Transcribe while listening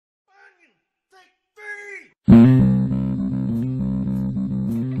Hello,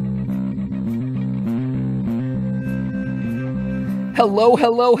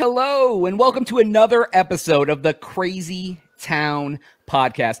 hello, hello, and welcome to another episode of the Crazy Town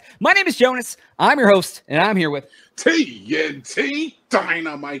Podcast. My name is Jonas. I'm your host, and I'm here with TNT,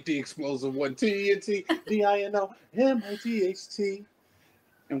 Dynamite, the explosive one, TNT, DInomight,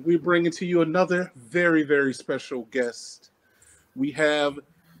 and we're bringing to you another very, very special guest. We have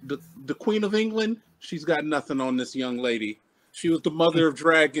the Queen of England. She's got nothing on this young lady. She was the mother of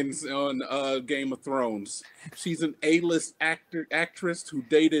dragons on Game of Thrones. She's an A-list actress who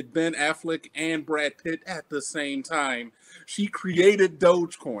dated Ben Affleck and Brad Pitt at the same time. She created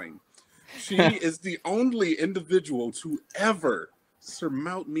Dogecoin. She is the only individual to ever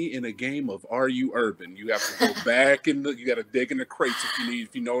surmount me in a game of Are You Urban? You have to go back and you got to dig in the crates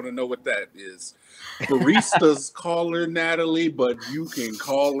if you know what that is. Baristas call her Natalie, but you can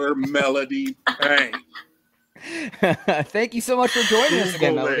call her Melody Peng. Thank you so much for joining us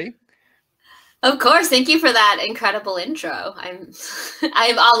again, Melody. Of course, thank you for that incredible intro. I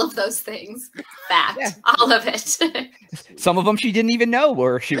have all of those things. Fact, yeah. All of it. Some of them she didn't even know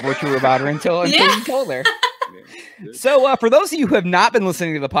what you were about her until you told her. So for those of you who have not been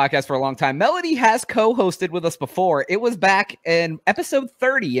listening to the podcast for a long time, Melody has co-hosted with us before. It was back in episode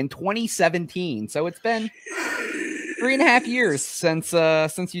 30 in 2017. So it's been 3.5 years since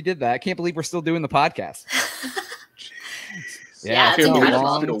you did that. I can't believe we're still doing the podcast. Yeah, it's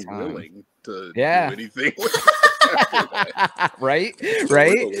incredible. Still willing to do anything. Right.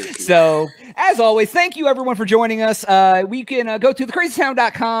 So, as always, thank you everyone for joining us. We can go to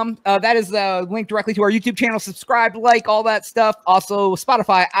thecrazytown.com. That is the link directly to our YouTube channel. Subscribe, like, all that stuff. Also,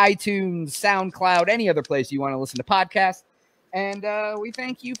 Spotify, iTunes, SoundCloud, any other place you want to listen to podcasts. And we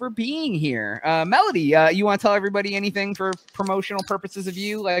thank you for being here. Melody, you want to tell everybody anything for promotional purposes of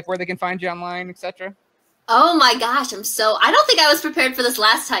you, like where they can find you online, etc.? Oh my gosh, I don't think I was prepared for this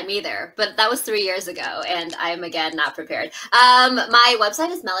last time either, but that was 3 years ago, and I'm again not prepared. My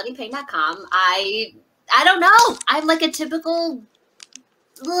website is melodypeng.com. I don't know. I'm like a typical.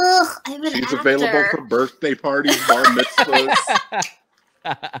 I'm an actor. Available for birthday parties, bar mitzvahs.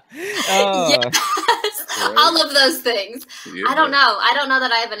 Yes, all of those things. Yeah. I don't know. I don't know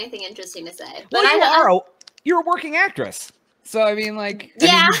that I have anything interesting to say. Well, you're a working actress. So, I mean,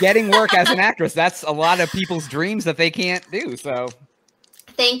 getting work as an actress, that's a lot of people's dreams that they can't do. So,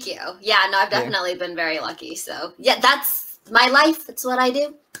 thank you. Yeah, no, I've definitely been very lucky. So, yeah, that's my life. That's what I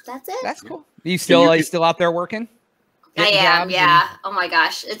do. That's it. That's cool. You still out there working? I am. Yeah. Oh my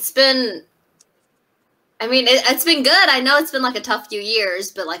gosh. It's been good. I know it's been like a tough few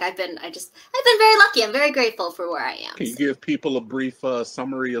years, but like I've been very lucky. I'm very grateful for where I am. Can you give people a brief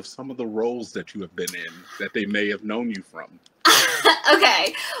summary of some of the roles that you have been in that they may have known you from?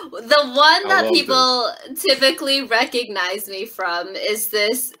 Okay. The one that people typically recognize me from is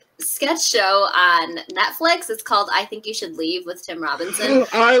this sketch show on Netflix. It's called I Think You Should Leave with Tim Robinson.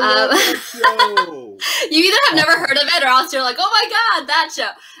 I love that show. You either have never heard of it or else you're like, oh my God, that show.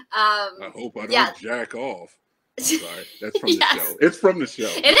 I hope I don't jack off. I'm sorry. That's from the show. It's from the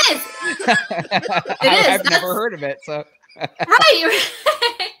show. It is. I've never heard of it. So right.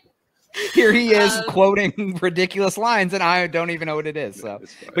 Here he is quoting ridiculous lines, and I don't even know what it is. So,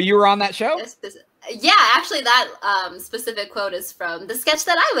 but you were on that show? Yeah, actually, that specific quote is from the sketch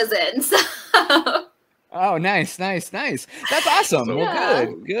that I was in. So. Oh, nice. That's awesome. So,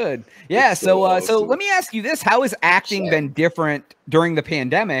 well, good. Yeah. So let me ask you this: how has acting been different during the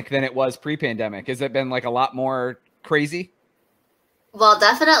pandemic than it was pre-pandemic? Has it been like a lot more crazy? Well,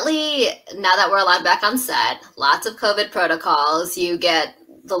 definitely. Now that we're allowed back on set, lots of COVID protocols. You get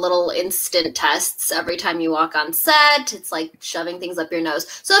the little instant tests every time you walk on set. It's like shoving things up your nose.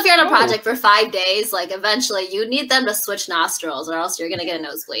 So if you're on a project for 5 days, like eventually you need them to switch nostrils or else you're going to get a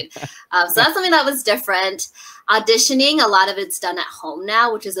nosebleed. So that's something that was different. Auditioning, a lot of it's done at home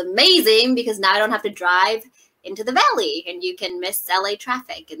now, which is amazing because now I don't have to drive into the valley and you can miss LA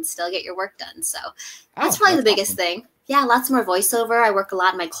traffic and still get your work done. So that's probably the biggest thing. Yeah, lots more voiceover. I work a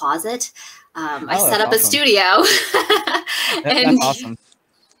lot in my closet. I set up a studio. That's awesome.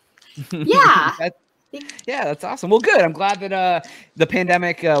 Yeah. That's awesome. Well, good. I'm glad that the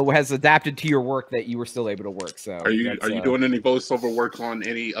pandemic has adapted to your work that you were still able to work. So, are you doing any voiceover work on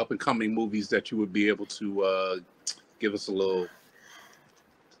any up and coming movies that you would be able to give us a little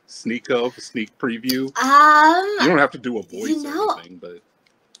sneak preview? You don't have to do a voice or anything, but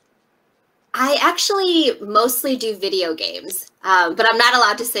I actually mostly do video games, but I'm not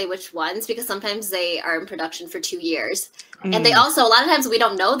allowed to say which ones because sometimes they are in production for 2 years. And they also, a lot of times we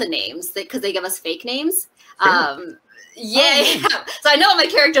don't know the names because they give us fake names. Yeah. So I know what my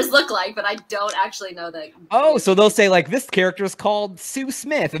characters look like, but I don't actually know that. Oh, so they'll say like this character is called Sue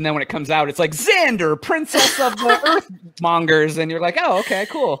Smith, and then when it comes out, it's like Xander, Princess of the Earthmongers, and you're like, oh, okay,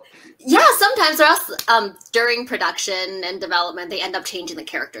 cool. Yeah, sometimes or else during production and development, they end up changing the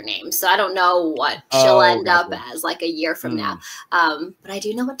character name. So I don't know what she'll end up as like a year from now. But I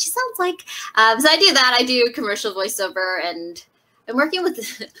do know what she sounds like. So I do that. I do commercial voiceover, and I'm working with,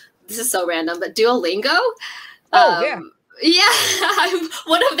 this is so random, but Duolingo. Oh, yeah. Yeah, I'm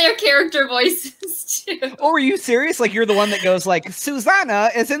one of their character voices too. Oh, are you serious? Like you're the one that goes like,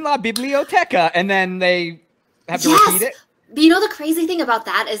 Susana is in la biblioteca, and then they have to repeat it? But you know, the crazy thing about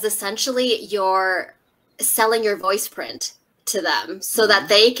that is essentially you're selling your voice print to them so that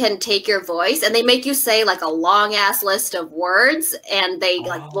they can take your voice and they make you say like a long ass list of words and they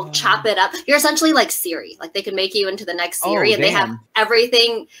like will chop it up. You're essentially like Siri. Like they can make you into the next Siri and they have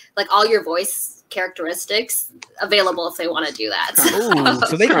everything, like all your voice characteristics available if they want to do that.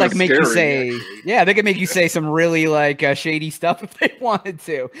 So they can like make you say, yeah, they can make you say some really like shady stuff if they wanted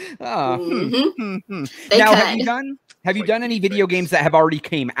to. Now, have you done any video games that have already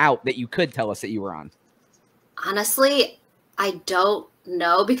came out that you could tell us that you were on? Honestly, I don't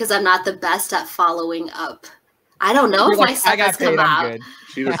know because I'm not the best at following up. I don't know if my stuff has come out.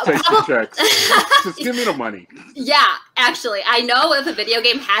 She just takes the checks. Just give me the money. Yeah, actually, I know if a video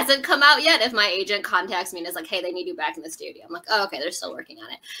game hasn't come out yet, if my agent contacts me and is like, hey, they need you back in the studio. I'm like, oh, okay, they're still working on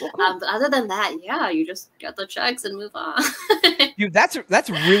it. Well, cool. But other than that, yeah, you just get the checks and move on. Dude, that's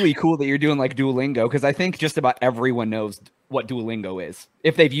really cool that you're doing like Duolingo, because I think just about everyone knows what Duolingo is.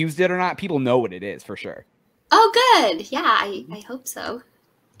 If they've used it or not, people know what it is for sure. Oh, good. Yeah, I hope so.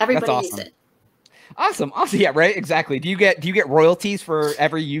 Everybody uses it. Awesome. Yeah, right. Exactly. Do you get royalties for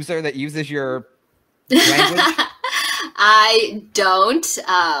every user that uses your language? I don't.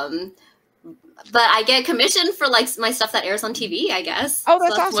 But I get commission for like my stuff that airs on TV, I guess. Oh,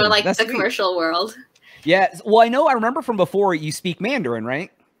 that's awesome. More like that's the commercial world. Yeah. Well, I remember from before you speak Mandarin,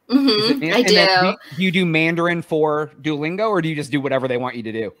 right? Mm-hmm. I do. Do you do Mandarin for Duolingo, or do you just do whatever they want you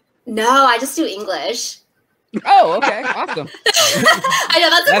to do? No, I just do English. Oh, okay. Awesome. I know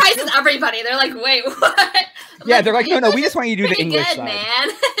that surprises everybody. They're like, wait, what? Yeah, they're like, no, we just want you to do the English good,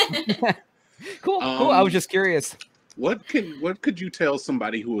 side. Man. Cool. I was just curious. What could you tell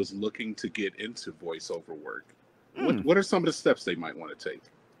somebody who is looking to get into voiceover work? What are some of the steps they might want to take?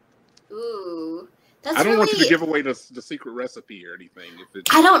 Ooh. I don't want you to give away the secret recipe or anything.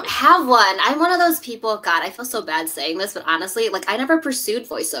 I don't have one. I'm one of those people. God, I feel so bad saying this, but honestly, like I never pursued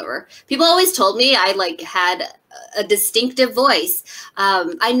voiceover. People always told me I like had a distinctive voice.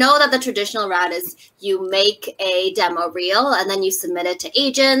 I know that the traditional route is you make a demo reel and then you submit it to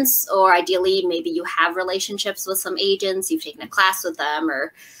agents, or ideally maybe you have relationships with some agents. You've taken a class with them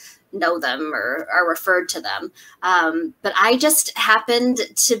or know them or are referred to them. But I just happened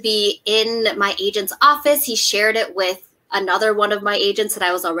to be in my agent's office. He shared it with another one of my agents that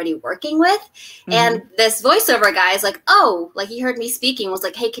I was already working with. Mm-hmm. And this voiceover guy is like, oh, like he heard me speaking, was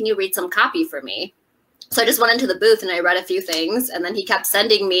like, hey, can you read some copy for me? So I just went into the booth and I read a few things, and then he kept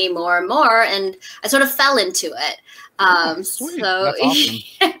sending me more and more, and I sort of fell into it. Sweet. So that's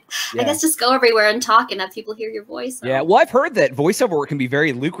awesome. I guess just go everywhere and talk and have people hear your voice. Yeah, well, I've heard that voiceover work can be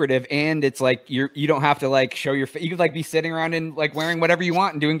very lucrative, and it's like you don't have to like show your face. You could like be sitting around and like wearing whatever you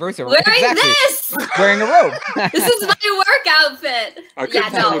want and doing voiceover. Wearing this, wearing a robe. This is my work outfit. I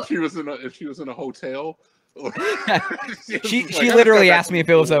couldn't tell if she was in a hotel. she literally asked me if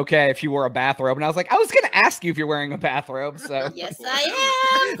it was okay if she wore a bathrobe, and I was like, I was gonna ask you if you're wearing a bathrobe. So yes,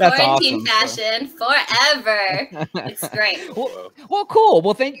 I am. That's quarantine awesome. Fashion forever. It's great. Well, cool.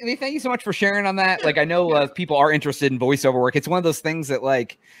 Well, thank you so much for sharing on that. Like, I know people are interested in voiceover work. It's one of those things that,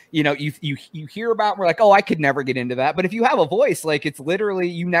 like, you know, you hear about, and we're like, oh, I could never get into that. But if you have a voice, like, it's literally,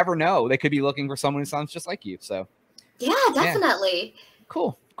 you never know. They could be looking for someone who sounds just like you. So yeah, definitely. Yeah.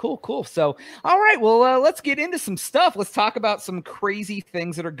 Cool. So, all right, well, let's get into some stuff. Let's talk about some crazy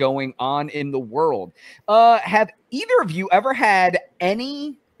things that are going on in the world. Have either of you ever had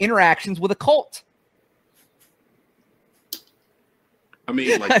any interactions with a cult? I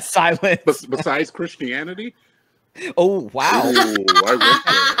mean, like silence. Besides Christianity? Oh, wow. Oh,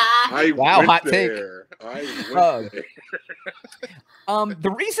 I went there. Hot take. I went there.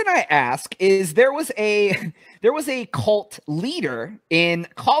 The reason I ask is there was a cult leader in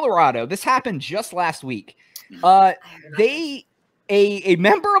Colorado. This happened just last week. A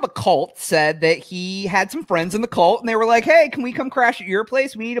member of a cult said that he had some friends in the cult, and they were like, "Hey, can we come crash at your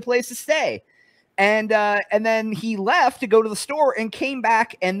place? We need a place to stay." And then he left to go to the store and came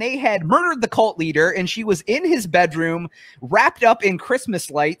back, and they had murdered the cult leader, and she was in his bedroom wrapped up in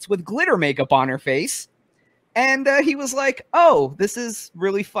Christmas lights with glitter makeup on her face. And he was like, "Oh, this is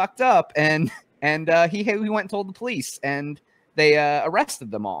really fucked up," and he went and told the police, and they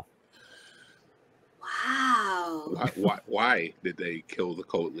arrested them all. Wow. Why did they kill the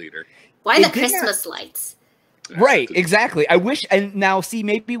cult leader? Why the Christmas lights? Right, exactly. I wish, and now see,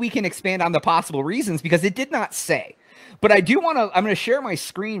 maybe we can expand on the possible reasons because it did not say. But I do want to. I'm going to share my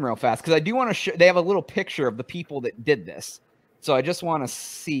screen real fast because I do want to. They have a little picture of the people that did this. So I just want to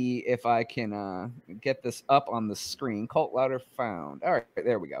see if I can get this up on the screen. Cult louder found. All right,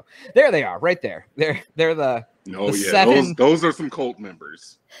 there we go. There they are, right there. They're the. Oh the yeah, 7... those are some cult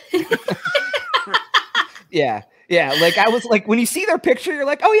members. Yeah. Like I was like, when you see their picture, you're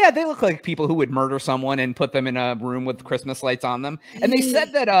like, oh yeah, they look like people who would murder someone and put them in a room with Christmas lights on them. And they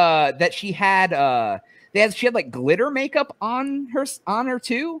said that she had like glitter makeup on her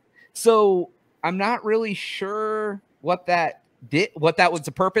too. So I'm not really sure what that was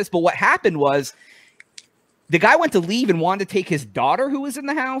the purpose. But what happened was the guy went to leave and wanted to take his daughter who was in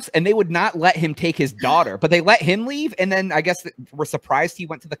the house, and they would not let him take his daughter, but they let him leave. And then I guess were surprised he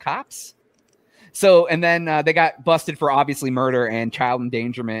went to the cops. So, and then they got busted for obviously murder and child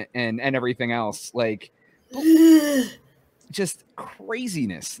endangerment and everything else. Like, just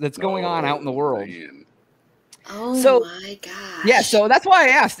craziness that's going on out in the world. Man. Oh my gosh. Yeah, so that's why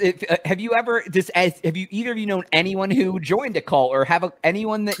I asked. Have you either of you known anyone who joined a cult, or have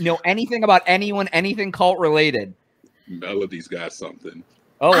anyone that know anything about anything cult related? Melody's got something.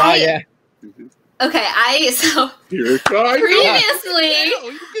 Oh, wow, yeah. Okay, previously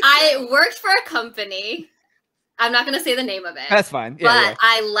I worked for a company. I'm not going to say the name of it. That's fine. But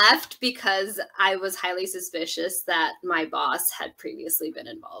I left because I was highly suspicious that my boss had previously been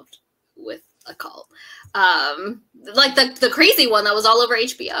involved with a cult. Like the crazy one that was all over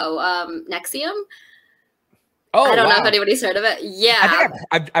HBO, NXIVM. Oh, I don't know if anybody's heard of it. Yeah.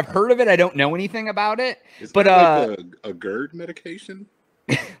 I think I've heard of it. I don't know anything about it. Is that like a GERD medication?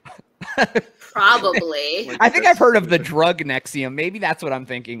 Probably. I think I've heard of the drug NXIVM. Maybe that's what I'm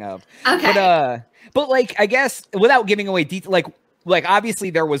thinking of. Okay. But like, I guess without giving away detail, like obviously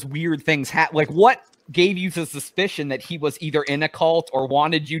there was weird things. Like, what gave you the suspicion that he was either in a cult or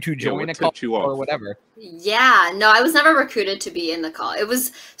wanted you to join a cult or whatever? Yeah, no, I was never recruited to be in the cult. It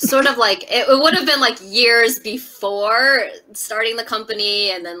was sort of like, it would have been like years before starting the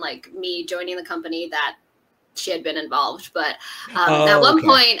company and then like me joining the company that she had been involved. But at one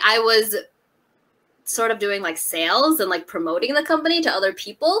point I was sort of doing like sales and like promoting the company to other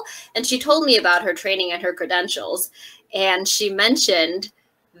people. And she told me about her training and her credentials. And she mentioned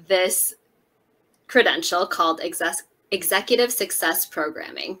this credential called Executive Success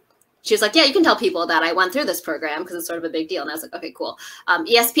Programming. She was like, yeah, you can tell people that I went through this program because it's sort of a big deal. And I was like, okay, cool.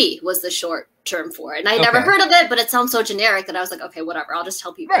 ESP was the short term for it. And I never heard of it, but it sounds so generic that I was like, okay, whatever. I'll just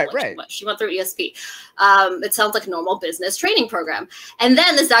tell people she went through ESP. It sounds like a normal business training program. And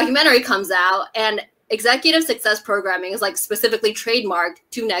then this documentary comes out, and Executive Success Programming is like specifically trademarked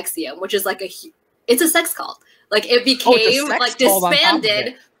to NXIVM, which is like it's a sex cult. Like it became like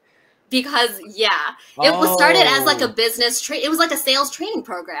disbanded. Because it was started as like a business it was like a sales training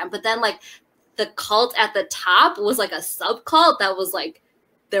program, but then like the cult at the top was like a sub cult that was like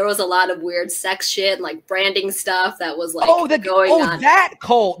there was a lot of weird sex shit and like branding stuff that was like going on. That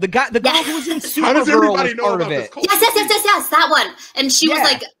cult, the girl who was in Supergirl was part of it. Yes, that one. And she was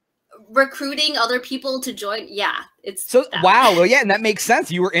like recruiting other people to join. Yeah, it's so wow. Well, yeah, and that makes sense.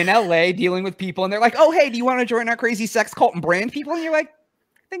 You were in LA dealing with people, and they're like, "Oh, hey, do you want to join our crazy sex cult and brand people?" And you're like,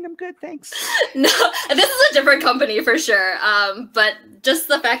 I think I'm good, thanks. No, this is a different company for sure. But just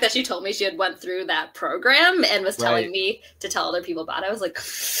the fact that she told me she had went through that program and was telling me to tell other people about it, I was like,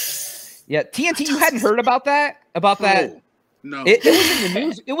 yeah, TNT, you hadn't heard about that? No. It was in the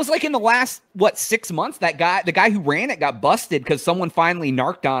news. It was like in the last, 6 months, the guy who ran it got busted because someone finally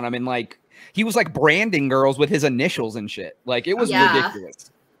narked on him, and like he was like branding girls with his initials and shit. Like it was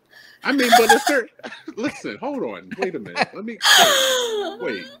ridiculous. I mean, but if they're listen, hold on, wait a minute. Let me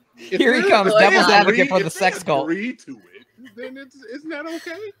wait. Here he comes, devil's advocate for the sex cult. Agree to it, then isn't that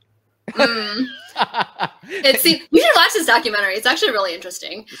okay? You should watch this documentary. It's actually really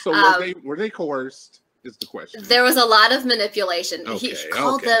interesting. So were they coerced? Is the question. There was a lot of manipulation. Okay, he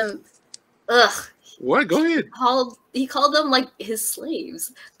called them. Ugh. What? Go ahead. He called them like his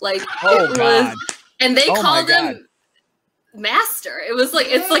slaves. Like God. And they called him master. It was like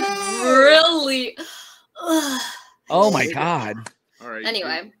it's like really. Oh my God. All right.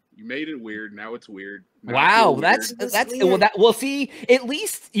 Anyway. You made it weird. Now it's weird. Wow, that's weird. Well, see, at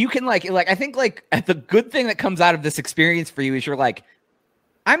least you can like I think like the good thing that comes out of this experience for you is you're like,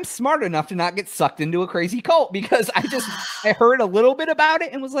 I'm smart enough to not get sucked into a crazy cult because I heard a little bit about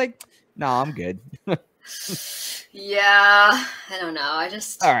it and was like, no, I'm good. Yeah, I don't know. I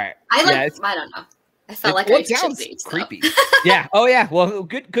don't know. I felt like I should be. Creepy. Yeah. Oh yeah. Well,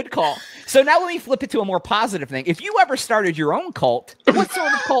 good call. So now let me flip it to a more positive thing. If you ever started your own cult, what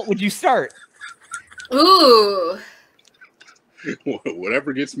sort of cult would you start? Ooh.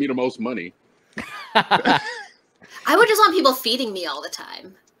 Whatever gets me the most money. I would just want people feeding me all the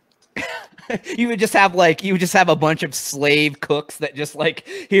time. You would just have a bunch of slave cooks that just like,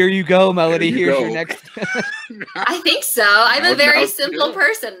 here you go, Melody. Here's your next. I think so. I'm a very simple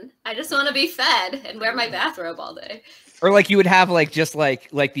person. I just want to be fed and wear my bathrobe all day. Or like you would have like just like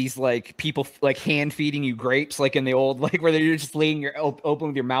these like people like hand feeding you grapes, like in the old like where you're just laying your open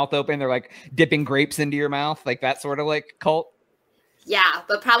with your mouth open. They're like dipping grapes into your mouth, like that sort of like cult. Yeah,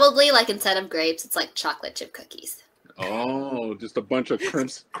 but probably like instead of grapes, it's like chocolate chip cookies. Oh, just a bunch of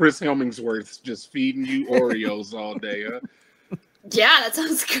Chris Hemmingsworths just feeding you Oreos all day, huh? Yeah, that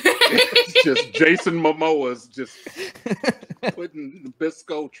sounds great. It's just Jason Momoa's just putting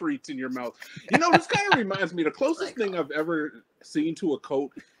Nabisco treats in your mouth. You know, this kind of reminds me, the closest thing I've ever seen to a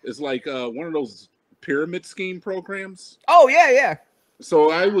cult is like one of those pyramid scheme programs. Oh, yeah. So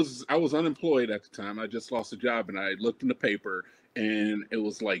I was unemployed at the time. I just lost a job, and I looked in the paper, and it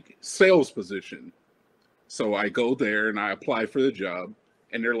was like sales position. So I go there and I apply for the job,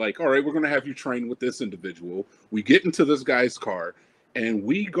 and they're like, all right, we're going to have you train with this individual. We get into this guy's car and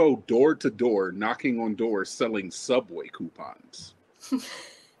we go door to door, knocking on doors, selling Subway coupons.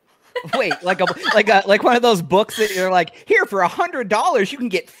 Wait, like one of those books that you're like, here for $100, you can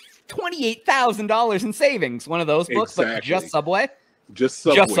get $28,000 in savings. One of those books, exactly. But just Subway? Just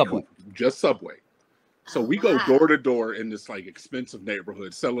Subway. Just Subway. Just Subway. So we go door to door in this like expensive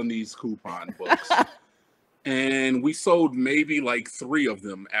neighborhood selling these coupon books. And we sold maybe like 3 of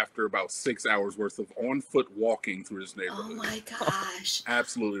them after about 6 hours worth of on foot walking through this neighborhood. Oh my gosh.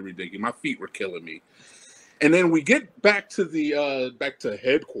 Absolutely ridiculous. My feet were killing me. And then we get back to back to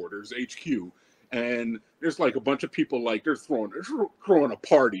headquarters, HQ, and there's like a bunch of people like they're throwing a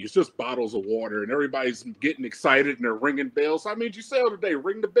party. It's just bottles of water and everybody's getting excited and they're ringing bells. I made you sell today.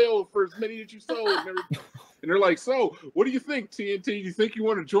 Ring the bell for as many as you sold. And they're like, so what do you think, TNT? Do you think you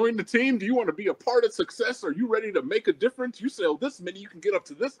want to join the team? Do you want to be a part of success? Are you ready to make a difference? You sell this many, you can get up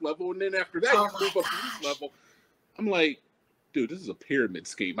to this level. And then after that, you move up to this level. I'm like, dude, this is a pyramid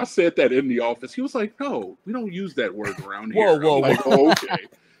scheme. I said that in the office. He was like, no, we don't use that word around here. Whoa. Like, oh, okay.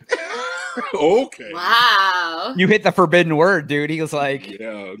 Okay. Wow. You hit the forbidden word, dude. He was like,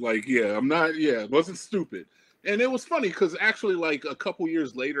 it wasn't stupid. And it was funny because actually, like a couple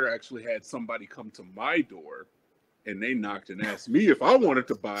years later, I actually had somebody come to my door and they knocked and asked me if I wanted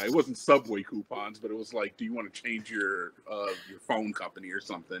to buy. It wasn't Subway coupons, but it was like, do you want to change your phone company or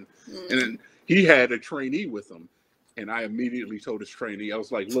something? And then he had a trainee with him. And I immediately told his trainee, I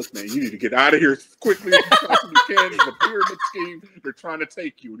was like, look, man, you need to get out of here as quickly as you possibly can. It's a pyramid scheme. They're trying to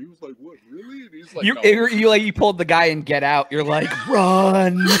take you. And he was like, what, really? And he's like, you pulled the guy in Get Out. You're like,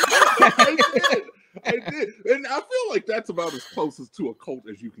 run. I did. And I feel like that's about as close as to a cult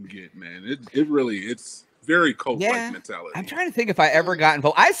as you can get, man. It's very cult-like mentality. I'm trying to think if I ever got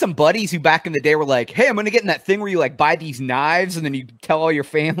involved. I had some buddies who back in the day were like, hey, I'm going to get in that thing where you like buy these knives and then you tell all your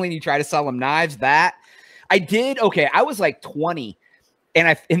family and you try to sell them knives. That I did. Okay. I was like 20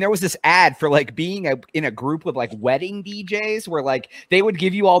 and there was this ad for like being in a group with like wedding DJs where like they would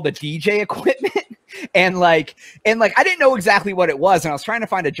give you all the DJ equipment and like I didn't know exactly what it was. And I was trying to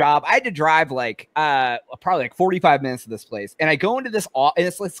find a job. I had to drive like probably like 45 minutes to this place. And I go into this and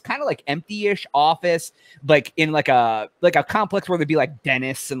it's kind of like empty-ish office, like in like a complex where there'd be like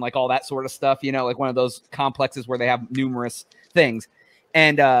dentists and like all that sort of stuff, you know, like one of those complexes where they have numerous things.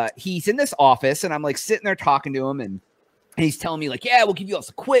 And he's in this office and I'm like sitting there talking to him and he's telling me like, yeah, we'll give you all this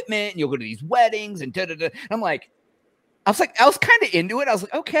equipment and you'll go to these weddings and da-da-da. I'm like, I was kind of into it. I was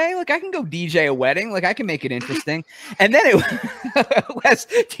like, okay, like I can go DJ a wedding. Like I can make it interesting. And then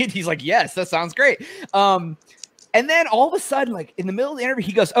he's like, yes, that sounds great. And then all of a sudden, like in the middle of the interview,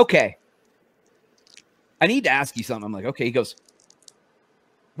 he goes, okay, I need to ask you something. I'm like, okay. He goes,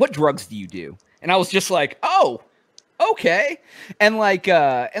 what drugs do you do? And I was just like, oh, okay. And like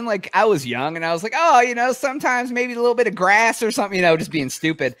I was young and I was like, oh, you know, sometimes maybe a little bit of grass or something, you know, just being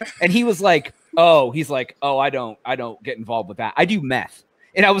stupid. And he was like, he's like, I don't get involved with that. I do meth.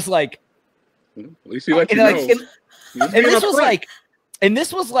 And I was like, at least he let you know. And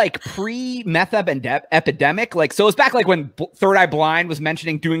this was like pre-meth epidemic. Like, so it was back like when Third Eye Blind was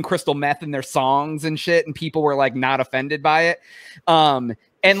mentioning doing crystal meth in their songs and shit. And people were like not offended by it. And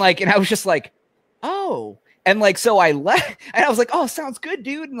I was just like, oh. And like, so I left and I was like, oh, sounds good,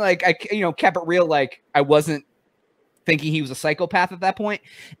 dude. And like, I, you know, kept it real. Like I wasn't thinking he was a psychopath at that point.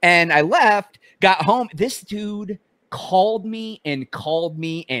 And I left, got home. This dude called me and called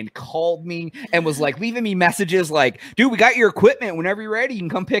me and called me and was like leaving me messages like, dude, we got your equipment. Whenever you're ready, you can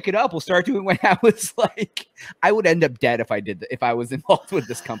come pick it up. We'll start doing when I was like, I would end up dead if I was involved with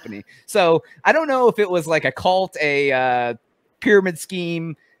this company. So I don't know if it was like a cult, a pyramid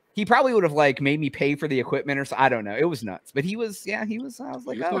scheme. He probably would have like made me pay for the equipment or so. I don't know. It was nuts, but he was, I was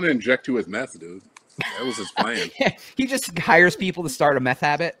like, he was going to inject you with meth, dude. That was his plan. He just hires people to start a meth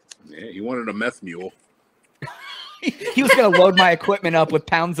habit. Yeah, he wanted a meth mule. He was going to load my equipment up with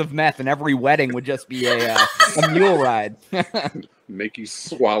pounds of meth, and every wedding would just be a mule ride. Make you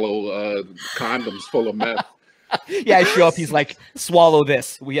swallow condoms full of meth. Yeah, I show up. He's like, swallow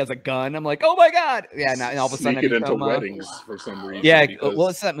this. He has a gun. I'm like, oh my god. Yeah, and all of a sudden Sneak it into weddings for some reason. Yeah,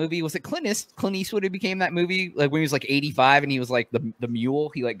 what's that movie? Was it Clint Eastwood who became that movie? Like when he was like 85 and he was like the mule.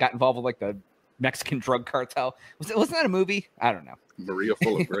 He like got involved with like the Mexican drug cartel. Wasn't that a movie? I don't know. Maria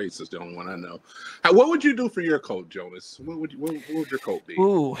Full of Grace is the only one I know. What would you do for your coat, Jonas? What would your coat be?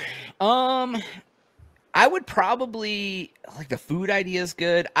 Ooh, I would probably like the food idea is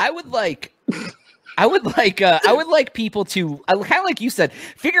good. I would like people to kind of like you said,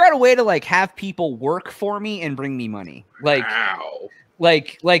 figure out a way to like have people work for me and bring me money. Like, wow.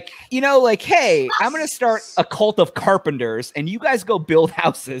 Like, hey, I'm going to start a cult of carpenters and you guys go build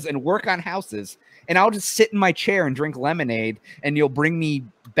houses and work on houses. And I'll just sit in my chair and drink lemonade and you'll bring me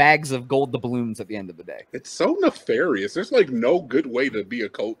bags of gold doubloons at the end of the day. It's so nefarious. There's like no good way to be a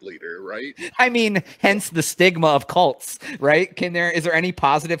cult leader, right? I mean, hence the stigma of cults, right? Is there any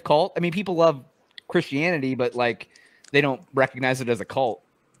positive cult? I mean, people love Christianity, but like they don't recognize it as a cult.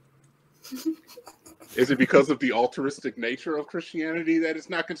 Is it because of the altruistic nature of Christianity that it's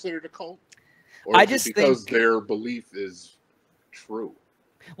not considered a cult? Or because their belief is true?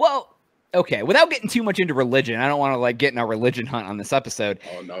 Well, okay, without getting too much into religion, I don't want to like get in a religion hunt on this episode.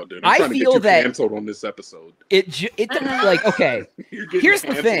 Oh no, dude! I'm trying to get you canceled on this episode. It like okay. Here's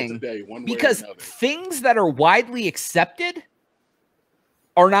the thing, because things that are widely accepted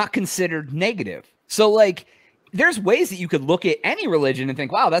are not considered negative. So like, there's ways that you could look at any religion and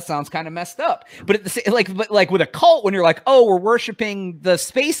think, wow, that sounds kind of messed up. But at the same, like with a cult, when you're like, oh, we're worshiping the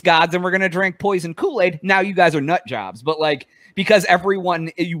space gods and we're gonna drink poison Kool-Aid, now you guys are nut jobs. But like, because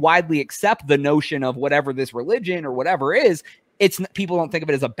you widely accept the notion of whatever this religion or whatever is, people don't think of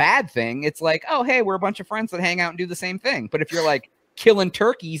it as a bad thing. It's like, oh, hey, we're a bunch of friends that hang out and do the same thing. But if you're like killing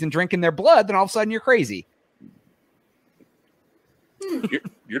turkeys and drinking their blood, then all of a sudden you're crazy.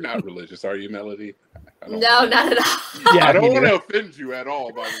 You're not religious, are you, Melody? No, not at all. Yeah, I don't want to offend you at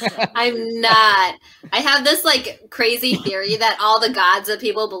all. I'm not. I have this like crazy theory that all the gods that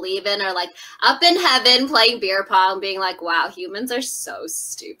people believe in are like up in heaven playing beer pong, being like, wow, humans are so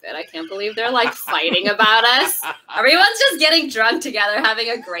stupid. I can't believe they're like fighting about us. Everyone's just getting drunk together, having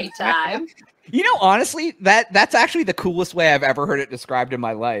a great time. You know, honestly, that's actually the coolest way I've ever heard it described in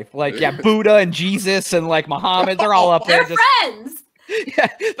my life. Like, yeah, Buddha and Jesus and like Muhammad, they're all up there. They're friends. Yeah,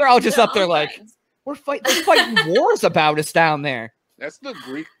 they're all just up there like, friends. They're fighting wars about us down there. That's the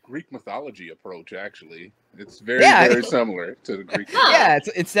Greek mythology approach, actually. It's very similar to the Greek. Yeah, it's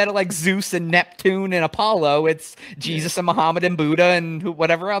instead of like Zeus and Neptune and Apollo, it's Jesus and Muhammad and Buddha and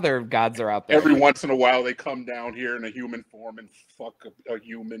whatever other gods are out there. Every once in a while, they come down here in a human form and fuck a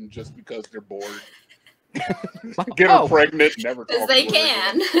human just because they're bored. Get her pregnant, never talk. Because they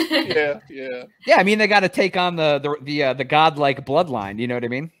can. Yeah. Yeah, I mean, they got to take on the godlike bloodline. You know what I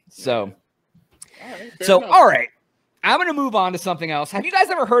mean? So, all right. I'm going to move on to something else. Have you guys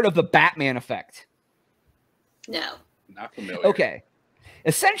ever heard of the Batman effect? No. Not familiar. Okay.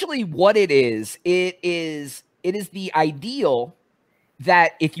 Essentially what it is the ideal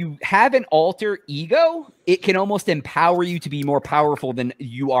that if you have an alter ego, it can almost empower you to be more powerful than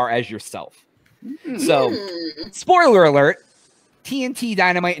you are as yourself. So, spoiler alert, TNT,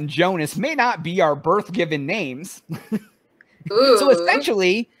 Dynamite, and Jonas may not be our birth-given names. So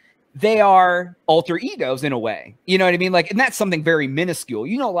essentially, they are alter egos in a way. You know what I mean? Like, and that's something very minuscule.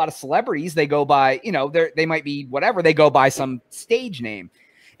 You know, a lot of celebrities, they go by, you know, they might be whatever, they go by some stage name.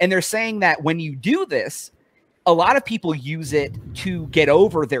 And they're saying that when you do this, a lot of people use it to get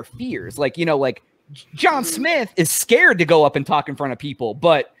over their fears. Like, you know, like John Smith is scared to go up and talk in front of people,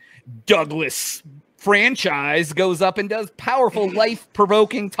 but Douglas Franchise goes up and does powerful,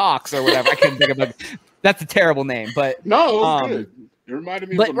 life-provoking talks or whatever. I couldn't think of it. That's a terrible name, but no, it was good. It reminded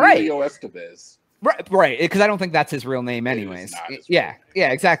me of Emilio Estevez. Right, because I don't think that's his real name anyways. Yeah,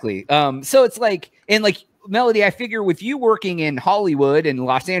 exactly. So it's like, and like Melody, I figure with you working in Hollywood and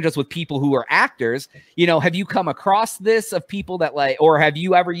Los Angeles with people who are actors, you know, have you come across this of people that like, or have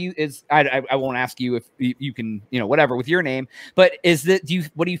you ever used, I won't ask you if you can, you know, whatever with your name, but is that,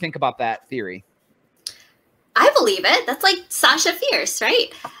 what do you think about that theory? I believe it. That's like Sasha Fierce, right?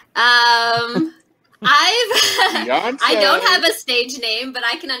 I don't have a stage name, but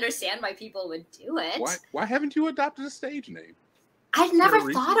I can understand why people would do it. Why haven't you adopted a stage name? I've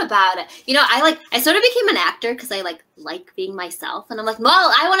never thought about it. You know, I sort of became an actor because I like being myself. And I'm like,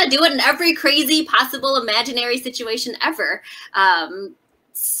 well, I want to do it in every crazy possible imaginary situation ever.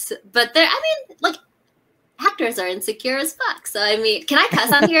 But like actors are insecure as fuck. So, I mean, can I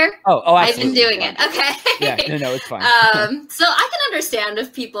cuss on here? Oh, I've been doing it. Okay. Yeah, no, it's fine. So I can understand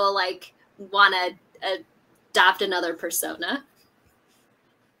if people like want to adopt another persona.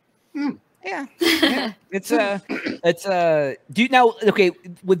 Yeah. It's do you know, okay,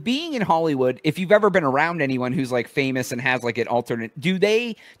 with being in Hollywood, if you've ever been around anyone who's like famous and has like an alternate, do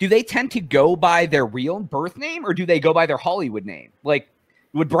they tend to go by their real birth name or do they go by their Hollywood name? Like,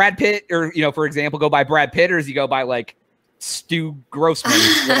 would Brad Pitt, or, you know, for example, go by Brad Pitt, or does he go by like Stu Grossman,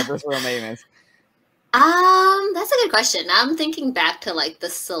 whatever his real name is? That's a good question. Now I'm thinking back to like the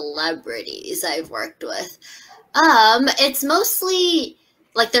celebrities I've worked with. It's mostly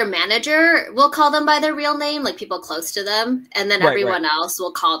like their manager will call them by their real name, like people close to them, and then everyone else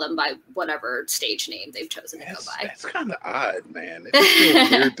will call them by whatever stage name they've chosen to go by. That's kind of odd, man.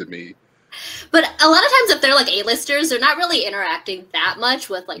 It's weird to me. But a lot of times if they're like A-listers, they're not really interacting that much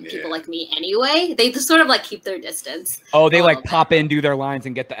with like people like me anyway. They just sort of like keep their distance. Oh, they like pop in, do their lines,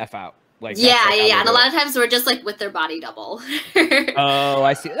 and get the F out. Like, yeah. And a lot of times we're just like with their body double. Oh,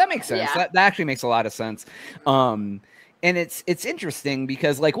 I see. That makes sense. Yeah. That actually makes a lot of sense. And it's interesting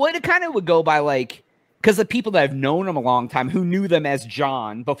because like, well, it kind of would go by like, because the people that have known him a long time who knew them as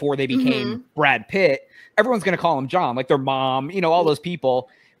John before they became Brad Pitt, everyone's going to call him John, like their mom, you know, all those people.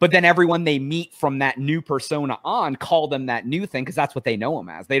 But then everyone they meet from that new persona on call them that new thing because that's what they know him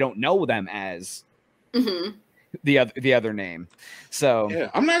as. They don't know them as the other name. So yeah,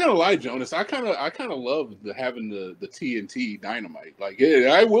 I'm not gonna lie, Jonas. I kind of love having the TNT DInomight. Like,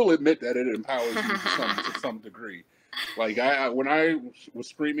 I will admit that it empowers you to some degree. Like when I was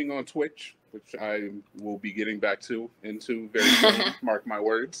streaming on Twitch, which I will be getting back into very soon, mark my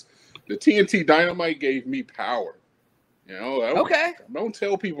words, the TNT DInomight gave me power. You know, don't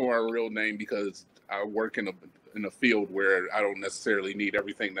tell people my real name because I work in a field where I don't necessarily need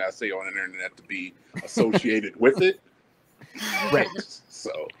everything that I say on the internet to be associated with it. Right.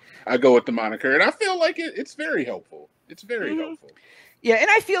 So I go with the moniker, and I feel like it's very helpful. It's very helpful. Yeah, and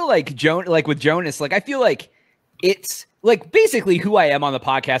I feel like with Jonas, like I feel like it's like basically who I am on the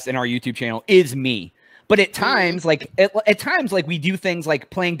podcast and our YouTube channel is me. But at times, like we do things like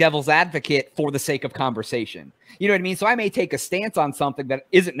playing devil's advocate for the sake of conversation. You know what I mean? So I may take a stance on something that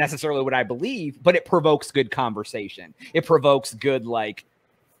isn't necessarily what I believe, but it provokes good conversation. It provokes good, like,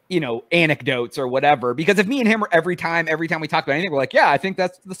 you know, anecdotes or whatever. Because if me and him are every time we talk about anything, we're like, yeah, I think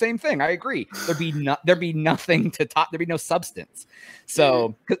that's the same thing. I agree. There'd be nothing to talk. There'd be no substance.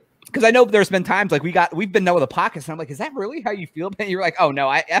 So. Because I know there's been times like we've been done with a podcast and I'm like, is that really how you feel? And you're like, oh no,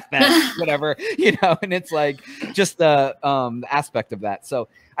 I F that, whatever, you know. And it's like just the aspect of that. So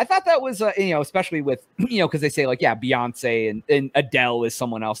I thought that was you know, especially with, you know, because they say like, yeah, Beyonce and Adele is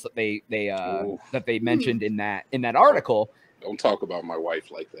someone else that they mentioned in that article. Don't talk about my wife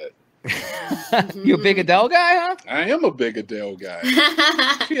like that. You a big Adele guy, huh? I am a big Adele guy.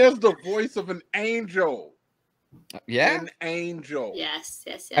 She has the voice of an angel. Yeah, an angel. Yes.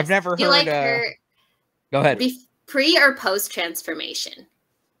 I've never heard. You like her? Go ahead. Pre or post transformation?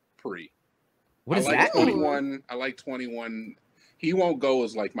 Pre. What is that? 21. I like 21. He Won't Go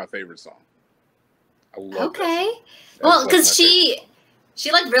is like my favorite song. I love that. Well, because she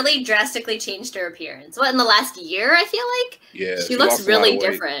like really drastically changed her appearance. What, in the last year? I feel like. Yeah. She looks really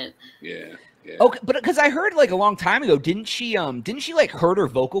different. Yeah. Yeah. Okay, but because I heard like a long time ago, didn't she like hurt her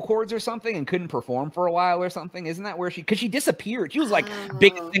vocal cords or something and couldn't perform for a while or something? Isn't that where because she disappeared? She was like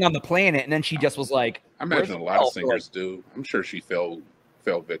biggest thing on the planet, and then she just was like. I imagine a lot of singers do. I'm sure she fell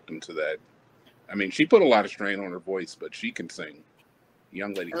victim to that. I mean, she put a lot of strain on her voice, but she can sing.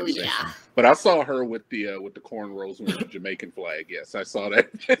 Young lady can sing. Yeah. But I saw her with the cornrows wearing the Jamaican flag. Yes, I saw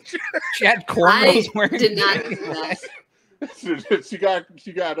that picture. She had cornrows wearing. Did not do that.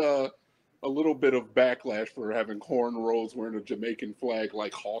 She got a little bit of backlash for having cornrows wearing a Jamaican flag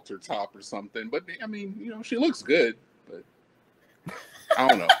like halter top or something. But I mean, you know, she looks good, but I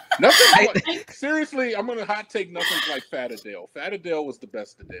don't know. Nothing seriously, I'm gonna hot take nothing's like Fat Adele. Fat Adele was the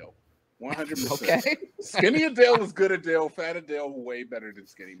best Adele. 100%. Okay. Skinny Adele is good Adele. Fat Adele way better than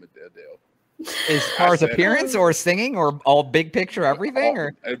Skinny Adele. As far as appearance or singing or all big picture, everything?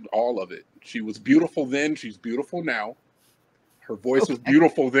 All of it. She was beautiful then. She's beautiful now. Her voice was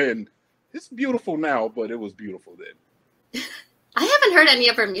beautiful then. It's beautiful now, but it was beautiful then. I haven't heard any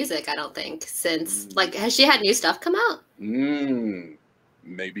of her music, I don't think, since, like, has she had new stuff come out?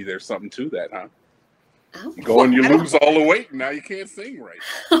 Maybe there's something to that, huh? Oh. You lose all the weight, and now you can't sing right.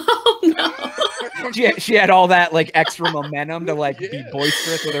 Oh, no. she had all that, like, extra momentum to, like, be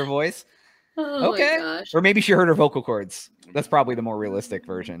boisterous with her voice. Oh, okay. my gosh. Or maybe she heard her vocal cords. That's probably the more realistic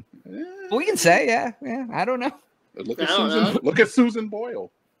version. But we can say, yeah, I don't know. Look at Susan Boyle.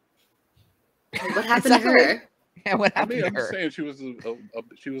 What happened to her? Yeah, what happened to I'm her? saying she was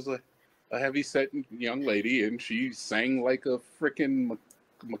a heavy set young lady, and she sang like a freaking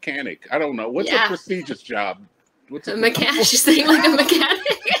mechanic. I don't know what's a prestigious job. What's a mechanic? She sang like a mechanic.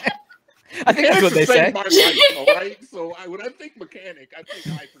 I think that's what they say. My life, all right. So when I think mechanic, I think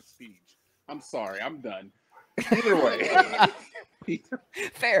high prestige. I'm sorry, I'm done. Either way.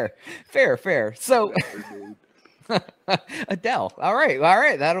 Fair. So. Adele. All right.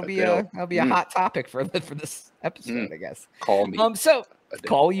 That'll be a hot topic for this episode, I guess. Call me. So Adele.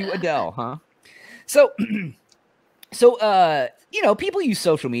 Call you Adele, huh? So people use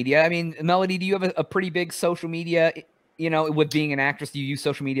social media. I mean, Melody, do you have a pretty big social media? With being an actress, do you use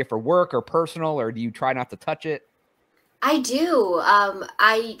social media for work or personal, or do you try not to touch it? I do.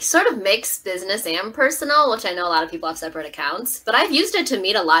 I sort of mix business and personal, which I know a lot of people have separate accounts, but I've used it to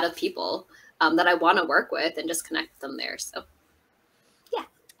meet a lot of people that I want to work with and just connect them there. So,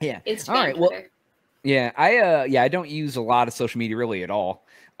 yeah. Instagram, all right. Twitter. Well, I don't use a lot of social media really at all.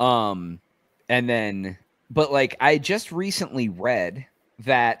 But like I just recently read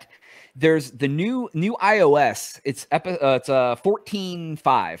that there's the new iOS. It's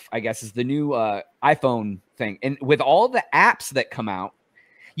 14.5, I guess, is the new iPhone thing, and with all the apps that come out,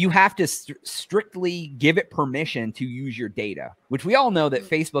 you have to strictly give it permission to use your data, which we all know that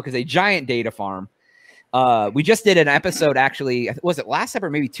Facebook is a giant data farm. We just did an episode, actually, was it last episode or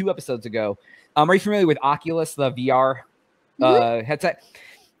maybe 2 episodes ago? Are you familiar with Oculus, the VR headset?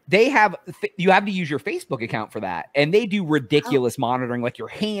 You have to use your Facebook account for that. And they do ridiculous monitoring, like your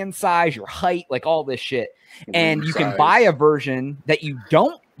hand size, your height, like all this shit. And you can buy a version that you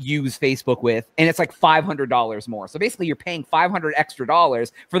don't use Facebook with, and it's like $500 more. So basically you're paying $500 extra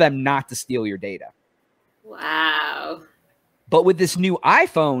for them not to steal your data. Wow. But with this new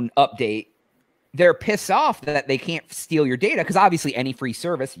iPhone update, they're pissed off that they can't steal your data, because obviously any free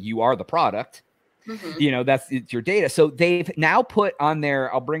service, you are the product. It's your data. So they've now put on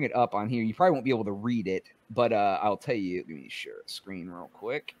there, I'll bring it up on here. You probably won't be able to read it, but I'll tell you. Let me share a screen real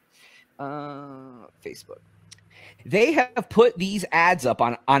quick. Facebook. They have put these ads up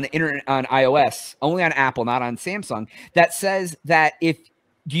on internet, on iOS, only on Apple, not on Samsung, that says that if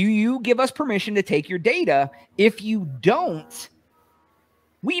you give us permission to take your data, if you don't,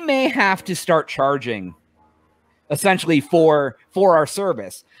 we may have to start charging essentially for our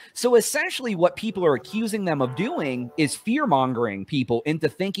service. So essentially what people are accusing them of doing is fear-mongering people into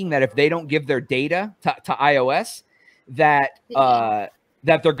thinking that if they don't give their data to iOS, that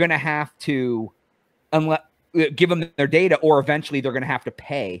they're going to have to give them their data, or eventually they're going to have to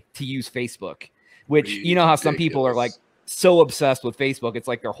pay to use Facebook, which you know how some people are like so obsessed with Facebook. It's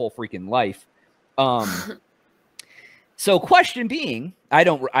like their whole freaking life. So question being, I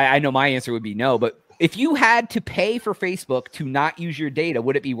know my answer would be no, but if you had to pay for Facebook to not use your data,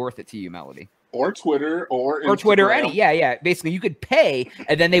 would it be worth it to you, Melody? Or Twitter, or Twitter, any. Yeah. Basically, you could pay,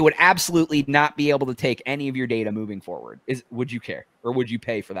 and then they would absolutely not be able to take any of your data moving forward. Would you care, or would you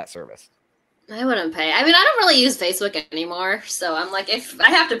pay for that service? I wouldn't pay. I mean, I don't really use Facebook anymore, so I'm like, if I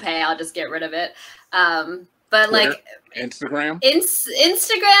have to pay, I'll just get rid of it. But Twitter, like Instagram,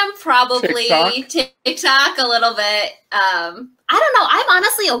 Instagram probably, TikTok a little bit. I don't know. I'm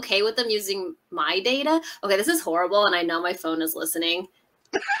honestly okay with them using my data. Okay, this is horrible, and I know my phone is listening.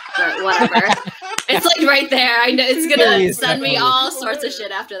 But whatever. It's like right there. I know it's gonna send me all sorts of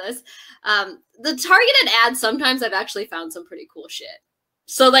shit after this. The targeted ads, sometimes I've actually found some pretty cool shit.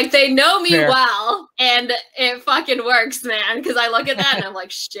 So like they know me well, and it fucking works, man. Because I look at that and I'm like,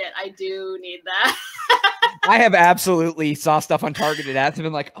 shit, I do need that. I have absolutely saw stuff on targeted ads and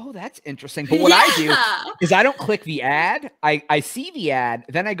been like, oh, that's interesting. But what I do is I don't click the ad. I see the ad,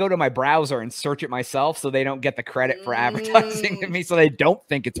 then I go to my browser and search it myself, so they don't get the credit for advertising to me, so they don't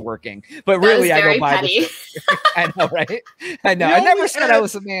think it's working. But really, I go buy this. I know, right? I know. I never said I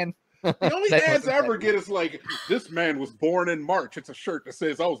was a man. The only ads I ever get is like, this man was born in March. It's a shirt that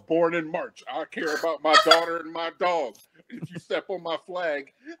says, I was born in March. I care about my daughter and my dog. If you step on my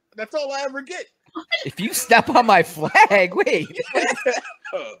flag, that's all I ever get. If you step on my flag, wait.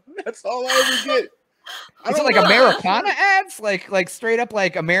 That's all I ever get. Is it like Americana ads? Like straight up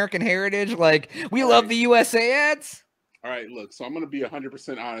like American Heritage? Like we love the USA ads? All right, look, so I'm going to be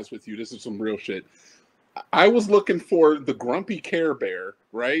 100% honest with you. This is some real shit. I was looking for the Grumpy Care Bear,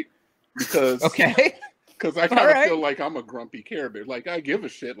 right? Because I kind of feel like I'm a grumpy Care Bear. Like, I give a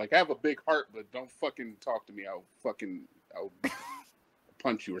shit. Like, I have a big heart, but don't fucking talk to me. I'll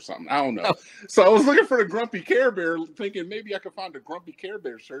punch you or something. I don't know. Oh. So I was looking for the Grumpy Care Bear, thinking maybe I could find a Grumpy Care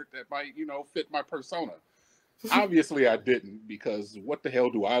Bear shirt that might, fit my persona. Obviously, I didn't, because what the hell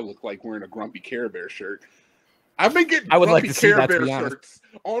do I look like wearing a Grumpy Care Bear shirt? I've been getting Grumpy Care Bear shirts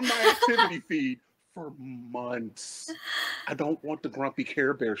on my activity feed for months. I don't want the Grumpy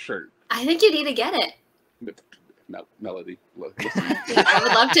Care Bear shirt. I think you need to get it. No, Melody, look. I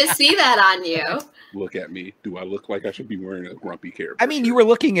would love to see that on you. Look at me. Do I look like I should be wearing a Grumpy Care Bear I mean, shirt? You were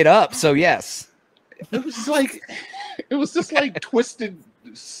looking it up, so yes. It was just like twisted,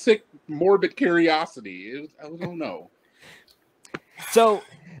 sick, morbid curiosity. I don't know. So,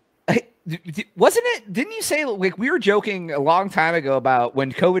 wasn't it? Didn't you say like we were joking a long time ago about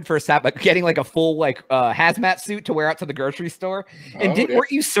when COVID first happened, getting like a full hazmat suit to wear out to the grocery store? And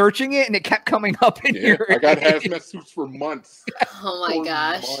weren't you searching it and it kept coming up in your? I got hazmat suits for months. Oh my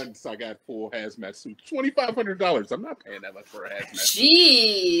gosh! Months I got full hazmat suits. $2,500. I'm not paying that much for a hazmat suit.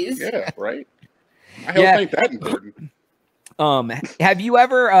 Jeez. Yeah, right. I don't think that important. Have you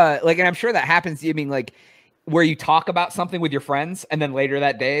ever and I'm sure that happens to you, I mean, like, where you talk about something with your friends and then later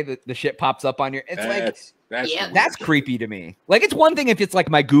that day the shit pops up on your that's creepy to me. Like, it's one thing if it's like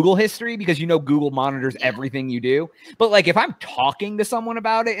my Google history, because Google monitors everything you do, but like if I'm talking to someone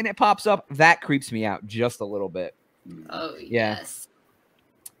about it and it pops up, that creeps me out just a little bit. Oh yes.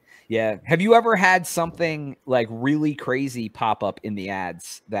 Yeah. Have you ever had something like really crazy pop up in the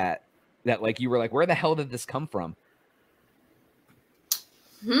ads that like you were like, where the hell did this come from?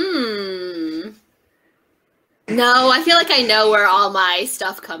 No, I feel like I know where all my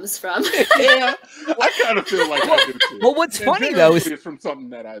stuff comes from. Yeah, I kind of feel like I do too. Well, what's funny though is it's from something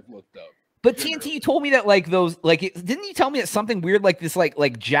that I've looked up. But TNT, you told me that like those, didn't you tell me that something weird like this,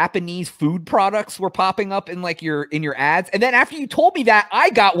 like Japanese food products were popping up in like in your ads? And then after you told me that, I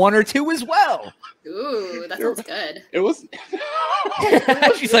got one or two as well. Ooh, that sounds good. It was.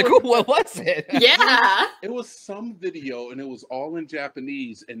 She's like, ooh, what was it? Yeah. It was some video, and it was all in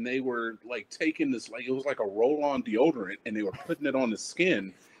Japanese, and they were like taking this, like it was like a roll-on deodorant, and they were putting it on the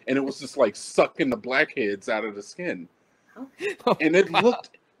skin, and it was just like sucking the blackheads out of the skin, and it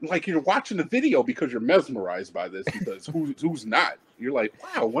looked like you're watching the video because you're mesmerized by this, because who's not? You're like,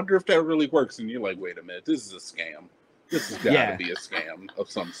 wow, I wonder if that really works. And you're like, wait a minute, this is a scam. This has got to be a scam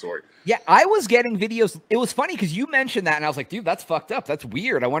of some sort. Yeah, I was getting videos. It was funny because you mentioned that, and I was like, dude, that's fucked up. That's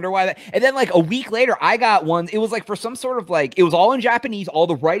weird. I wonder why that. And then like a week later, I got one. It was like for some sort of like, it was all in Japanese. All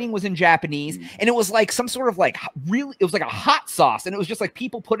the writing was in Japanese. And it was like some sort of like really, it was like a hot sauce. And it was just like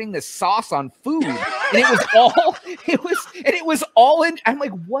people putting this sauce on food. And it was all in. I'm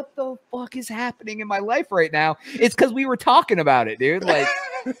like, what the fuck is happening in my life right now? It's because we were talking about it, dude. Like,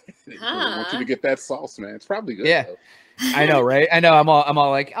 I want you to get that sauce, man. It's probably good. Yeah. Though. I know, right? I know. I'm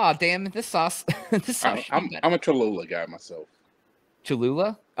all like, oh, damn, this sauce. I'm a Cholula guy myself.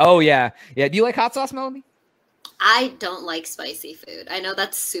 Cholula? Oh, yeah. Yeah. Do you like hot sauce, Melanie? I don't like spicy food. I know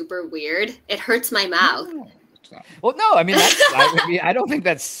that's super weird. It hurts my mouth. Well, no, I mean, I don't think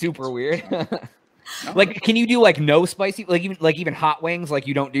that's super weird. Like, can you do like no spicy, like even hot wings? Like,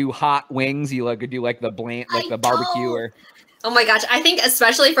 you don't do hot wings. You like do like the bland, like the barbecue or. Oh my gosh. I think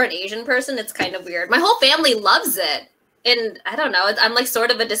especially for an Asian person, it's kind of weird. My whole family loves it. And I don't know, I'm like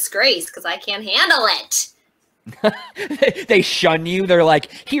sort of a disgrace because I can't handle it. They shun you. They're like,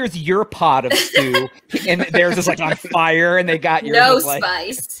 here's your pot of stew. And theirs is like on fire and they got yours. No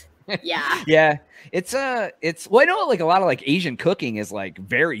spice. Yeah. Yeah. It's well, I know like a lot of like Asian cooking is like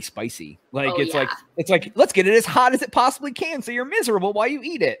very spicy. Like it's like let's get it as hot as it possibly can so you're miserable while you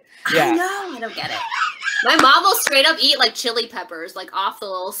eat it. Yeah. I know, I don't get it. My mom will straight up eat like chili peppers like off the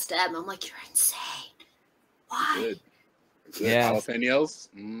little stem. I'm like, you're insane. Why? Good. Yeah. Jalapenos.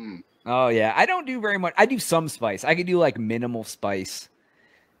 Oh yeah. I don't do very much. I do some spice. I could do like minimal spice.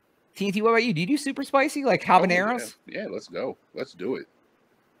 TNT, what about you? Do you do super spicy like habaneros? Yeah, let's go. Let's do it.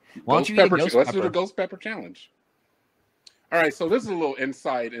 Why don't you eat let's do the ghost pepper challenge. All right, so this is a little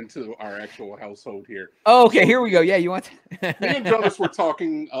insight into our actual household here. Oh, okay, here we go. Yeah, you want me and Jonas were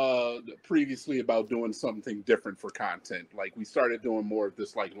talking previously about doing something different for content. Like we started doing more of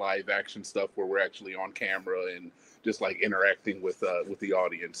this like live action stuff where we're actually on camera and just like interacting with the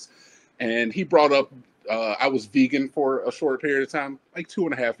audience. And he brought up I was vegan for a short period of time, like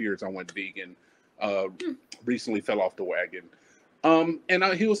 2.5 years I went vegan. recently fell off the wagon. And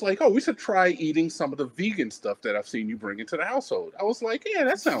he was like, "Oh, we should try eating some of the vegan stuff that I've seen you bring into the household." I was like, "Yeah,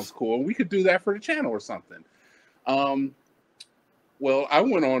 that sounds cool. We could do that for the channel or something." Well, I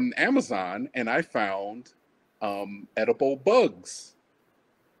went on Amazon and I found edible bugs.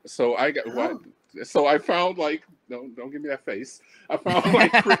 So I found like don't give me that face. I found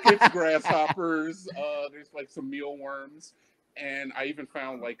like crickets, grasshoppers. There's like some mealworms, and I even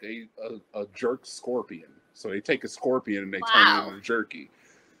found like a jerk scorpion. So they take a scorpion and they turn it into jerky.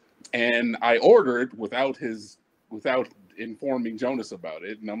 And I ordered without informing Jonas about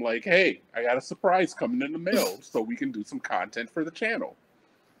it. And I'm like, "Hey, I got a surprise coming in the mail so we can do some content for the channel."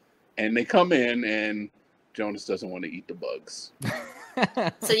 And they come in and Jonas doesn't want to eat the bugs.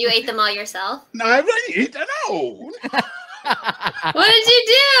 So you ate them all yourself? No, I didn't eat them. No. What did you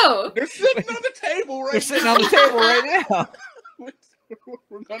do? They're sitting on the table right now. They're sitting on the table right now.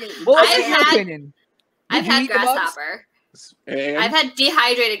 Well, I've had grasshopper. And I've had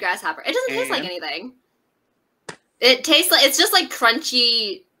dehydrated grasshopper. It doesn't taste like anything. It tastes like, it's just like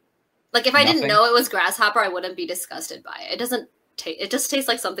crunchy. Like if I didn't know it was grasshopper, I wouldn't be disgusted by it. It doesn't taste, it just tastes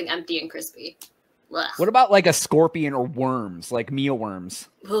like something empty and crispy. Ugh. What about like a scorpion or worms, like mealworms?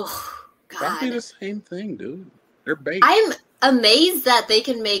 Oh, God. That'd be the same thing, dude. They're baked. I'm amazed that they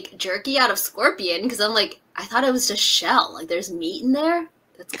can make jerky out of scorpion because I'm like, I thought it was just shell. Like there's meat in there.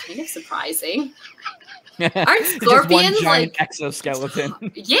 That's kind of surprising. Aren't scorpions just one giant like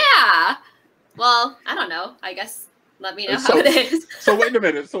exoskeleton? Yeah. Well, I don't know. I guess let me know how it is. So wait a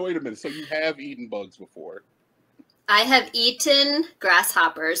minute. So you have eaten bugs before? I have eaten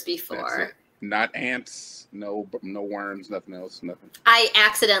grasshoppers before. Not ants. No worms. Nothing else. Nothing. I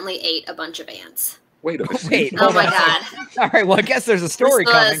accidentally ate a bunch of ants. Wait a minute. Wait. Oh my God. All right. Well, I guess there's a story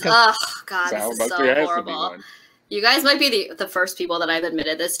coming. Oh God, this is so horrible. You guys might be the first people that I've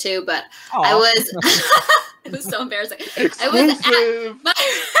admitted this to, but I was. It was so embarrassing. Exclusive.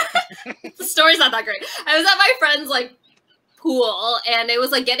 The story's not that great. I was at my friend's like pool, and it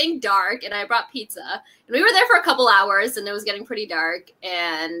was like getting dark, and I brought pizza, and we were there for a couple hours, and it was getting pretty dark,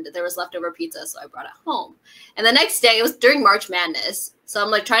 and there was leftover pizza, so I brought it home. And the next day, it was during March Madness, so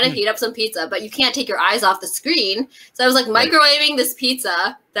I'm like trying to heat up some pizza, but you can't take your eyes off the screen. So I was like microwaving this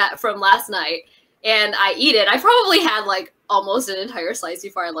pizza from last night. And I eat it. I probably had like almost an entire slice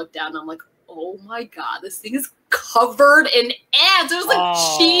before I looked down. And I'm like, oh my God, this thing is covered in ants. It was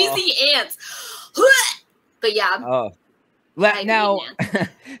like cheesy ants. But yeah. Oh, now,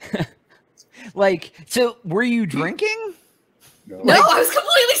 like, so were you drinking? No, I was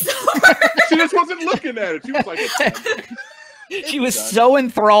completely sober. She just wasn't looking at it. She was like, she was so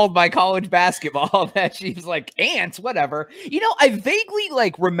enthralled by college basketball that she was like, ants, whatever. You know, I vaguely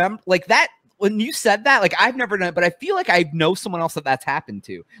like remember like that. When you said that, like I've never done it, but I feel like I know someone else that's happened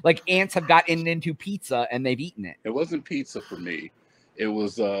to. Like ants have gotten into pizza and they've eaten it. It wasn't pizza for me. It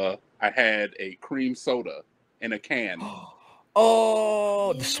was I had a cream soda in a can.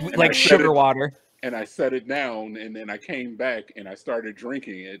 Oh, the sweet, like sugar water. And I set it down, and then I came back and I started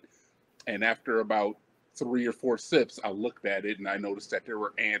drinking it. And after about 3 or 4 sips, I looked at it and I noticed that there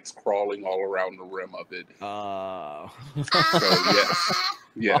were ants crawling all around the rim of it. Oh.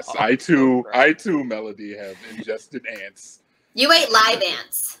 So yes, I too, Melody, have ingested ants. You ate live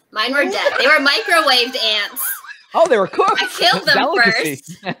ants. Mine were dead. They were microwaved ants. Oh, they were cooked. I killed them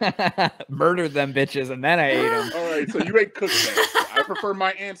first. Murdered them bitches, and then I ate them. All right, so you ate cooked ants. I prefer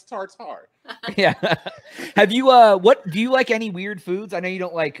my ants tartare. Yeah. Have you what do you like any weird foods? I know you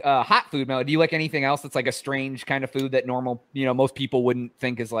don't like hot food, Mel. Do you like anything else that's like a strange kind of food that most people wouldn't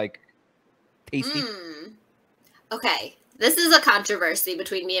think is like tasty? Okay. This is a controversy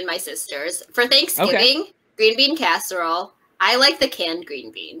between me and my sisters. For Thanksgiving, green bean casserole. I like the canned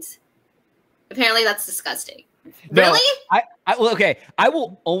green beans. Apparently that's disgusting. No, really? I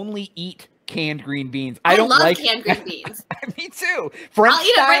will only eat canned green beans. I don't love like canned green beans. Me too. French I'll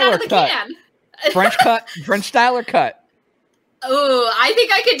eat it right out of the can. French style or cut? Ooh, I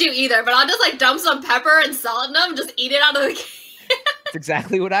think I could do either, but I'll just like dump some pepper and salt in them, just eat it out of the can. That's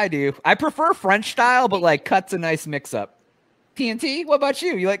exactly what I do. I prefer French style, but like cut's a nice mix up. TNT, what about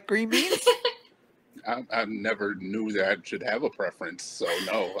you? You like green beans? I never knew that I should have a preference, so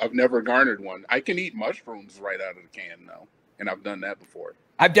no, I've never garnered one. I can eat mushrooms right out of the can now, and I've done that before.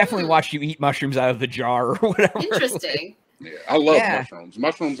 I've definitely watched you eat mushrooms out of the jar or whatever. Interesting. Yeah, I love mushrooms.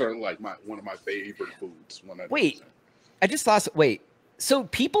 Mushrooms are like one of my favorite foods. 100%. Wait, I just thought. Wait, so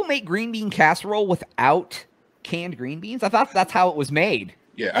people make green bean casserole without canned green beans? I thought that's how it was made.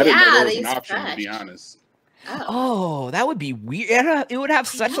 Yeah, I didn't know there was an option, to be honest. Oh, that would be weird. It would have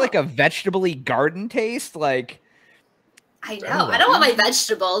such like a vegetable-y garden taste. Like, I know. I don't want my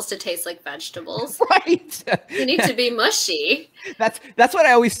vegetables to taste like vegetables. Right. You need to be mushy. That's what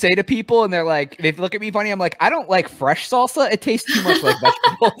I always say to people, and they're like, they look at me funny. I'm like, I don't like fresh salsa. It tastes too much like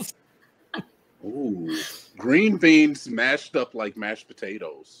vegetables. Ooh, green beans mashed up like mashed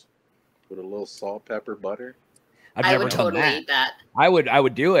potatoes with a little salt, pepper, butter. I would totally eat that. I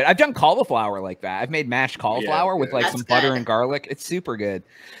would do it. I've done cauliflower like that. I've made mashed cauliflower with like some butter and garlic. It's super good.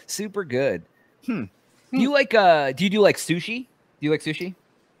 Super good. Do you like do you do like sushi? Do you like sushi?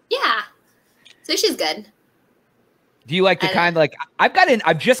 Yeah. Sushi's good. Do you like the kind like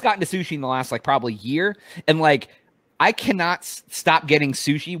I've just gotten to sushi in the last like probably year, and like I cannot stop getting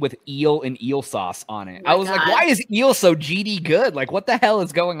sushi with eel and eel sauce on it. I was like, why is eel so GD good? Like, what the hell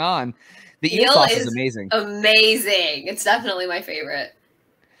is going on? The eel sauce is amazing. Amazing. It's definitely my favorite.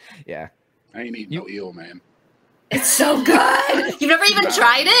 Yeah. I ain't eating no eel, man. It's so good. You've never even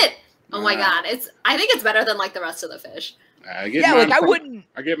tried it? Oh my God. I think it's better than like the rest of the fish. I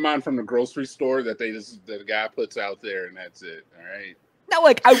get mine from the grocery store that the guy puts out there, and that's it. All right. No,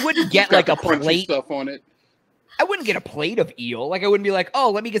 like I wouldn't get like a plate stuff on it. I wouldn't get a plate of eel. Like I wouldn't be like, oh,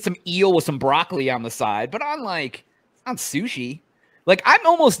 let me get some eel with some broccoli on the side. But on sushi, like I'm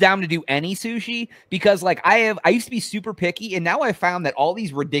almost down to do any sushi because like I used to be super picky, and now I found that all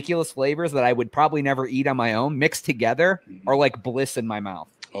these ridiculous flavors that I would probably never eat on my own mixed together are like bliss in my mouth.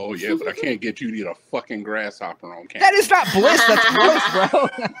 Oh yeah, but I can't get you to eat a fucking grasshopper on camera. That is not bliss. That's gross, bro.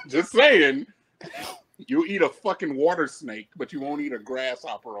 Just saying. You eat a fucking water snake, but you won't eat a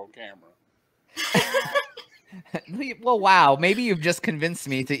grasshopper on camera. Well, wow. Maybe you've just convinced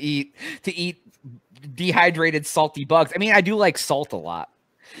me to eat dehydrated salty bugs. I mean, I do like salt a lot.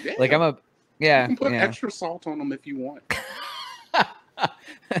 Yeah. Like you can put extra salt on them if you want.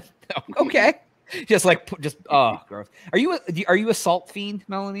 Okay. Just oh, gross. Are you a salt fiend,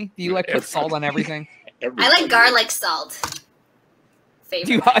 Melanie? Do you like put salt on everything? I like garlic salt.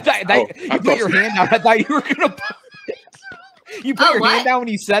 Favorite. You put your hand out. I thought you were gonna. You put your hand down when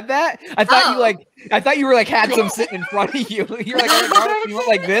you said that. I thought you were like had some sitting in front of you. You're like, you went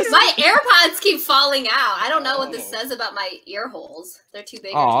like this. My AirPods keep falling out. I don't know what this says about my ear holes. They're too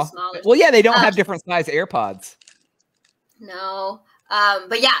big or too small. Well, yeah, they don't have different size AirPods. No,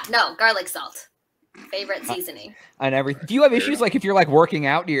 but yeah, no garlic salt. Favorite seasoning. And everything. Do you have issues like if you're like working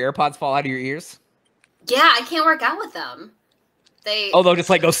out, do your AirPods fall out of your ears? Yeah, I can't work out with them. They'll just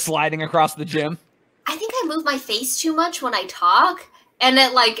like go sliding across the gym. I think I move my face too much when I talk, and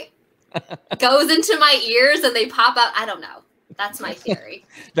it like goes into my ears and they pop out. I don't know. That's my theory.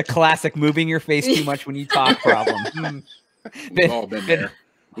 The classic moving your face too much when you talk problem. We've all been there.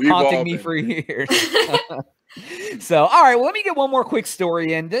 Haunting me for years. So, all right, well, let me get one more quick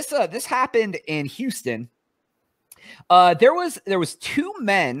story in. This happened in Houston. There was two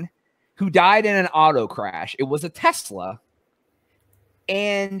men who died in an auto crash. It was a Tesla,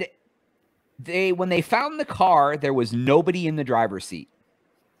 and when they found the car, there was nobody in the driver's seat.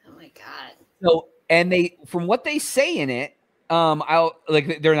 Oh my God. So, and from what they say in it,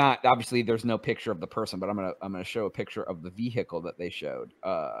 they're not, obviously there's no picture of the person, but I'm going to show a picture of the vehicle that they showed.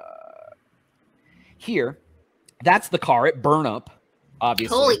 Here, that's the car. It burned up,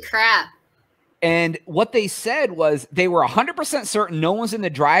 obviously. Holy crap. And what they said was they were 100% certain no one's in the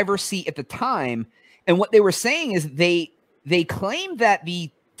driver's seat at the time. And what they were saying is they claimed that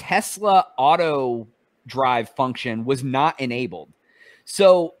the Tesla auto drive function was not enabled.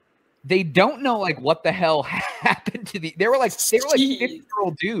 So they don't know like what the hell happened to they were like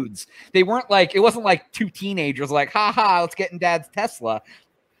 50-year-old dudes. They weren't like, it wasn't like two teenagers like, haha, let's get in dad's Tesla.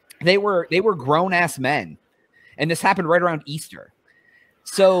 They were grown ass men. And this happened right around Easter.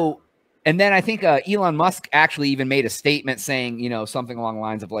 So, and then I think Elon Musk actually even made a statement saying, something along the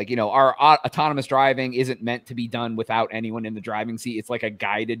lines of like, our autonomous driving isn't meant to be done without anyone in the driving seat. It's like a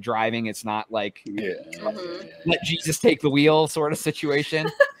guided driving. It's not like let Jesus take the wheel sort of situation.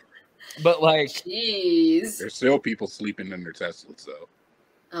 But like, jeez, there's still people sleeping in their Teslas though.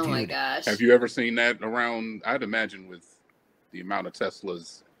 Oh my gosh. Have you ever seen that around? I'd imagine with the amount of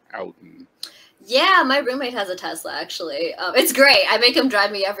Teslas out and. Yeah, my roommate has a Tesla, actually. It's great. I make him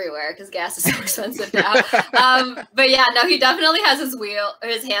drive me everywhere because gas is so expensive now. But yeah, no, he definitely has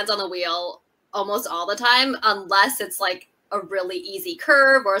his hands on the wheel almost all the time, unless it's like a really easy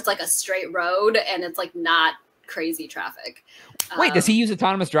curve or it's like a straight road and it's like not crazy traffic. Wait, does he use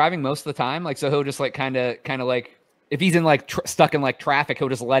autonomous driving most of the time? Like, so he'll just like kind of like, if he's in like stuck in like traffic, he'll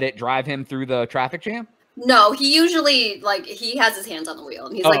just let it drive him through the traffic jam? No, he usually like he has his hands on the wheel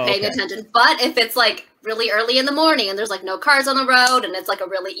and he's like paying attention. But if it's like really early in the morning and there's like no cars on the road and it's like a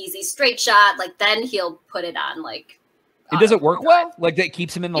really easy straight shot, like then he'll put it on like. Does it work well? Like that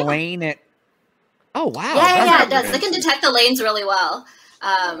keeps him in the lane? Oh wow! Yeah, it does. They can detect the lanes really well.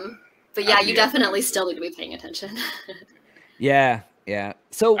 But yeah, you definitely still need to be paying attention. Yeah.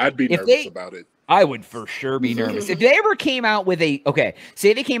 So I'd be nervous about it. I would for sure be nervous if they ever came out with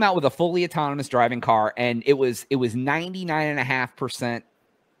say they came out with a fully autonomous driving car and it was 99.5%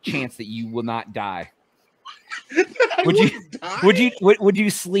 chance that you will not die. Would you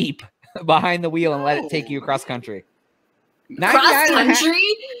sleep behind the wheel and let it take you across country? Cross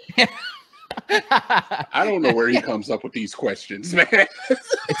country? I don't know where he comes up with these questions, man.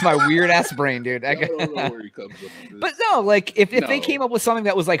 It's my weird ass brain, dude. I don't know where he comes up with this. But no, like if they came up with something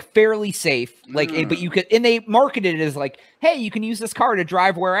that was like fairly safe, like but you could, and they marketed it as like, hey, you can use this car to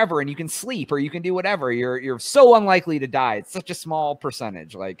drive wherever and you can sleep or you can do whatever. You're so unlikely to die. It's such a small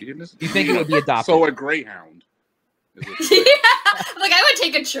percentage. Like you think it would be adopted. So a Greyhound. Yeah, like I would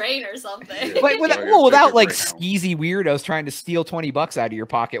take a train or something. Like without like skeezy weirdos trying to steal $20 out of your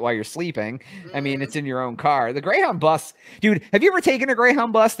pocket while you're sleeping. I mean, it's in your own car. The Greyhound bus, dude. Have you ever taken a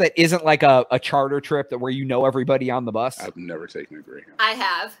Greyhound bus that isn't like a charter trip that where you know everybody on the bus? I've never taken a Greyhound. I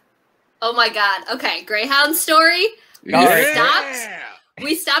have. Oh my god. Okay, Greyhound story.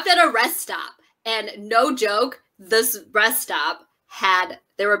 We stopped at a rest stop, and no joke, this rest stop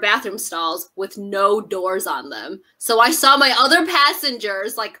there were bathroom stalls with no doors on them. So I saw my other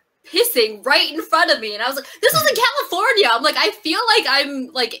passengers like pissing right in front of me. And I was like, this is in California. I'm like, I feel like I'm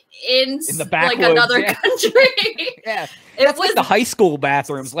like in the backwoods, like another country. Yeah. That's like the high school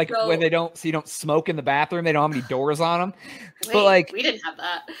bathrooms, like when they don't smoke in the bathroom. They don't have any doors on them. Wait, but like we didn't have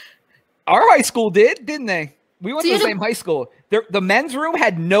that. Our high school didn't they? We went to the same high school. The men's room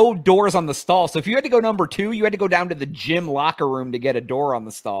had no doors on the stall. So if you had to go number 2, you had to go down to the gym locker room to get a door on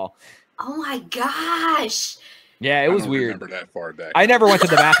the stall. Oh my gosh. Yeah, it was weird. Remember that far back. I never went to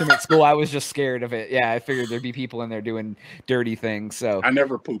the bathroom at school. I was just scared of it. Yeah, I figured there'd be people in there doing dirty things. So I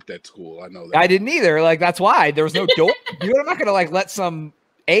never pooped at school. I know that. I didn't either. Like that's why there was no door. I'm not gonna like let some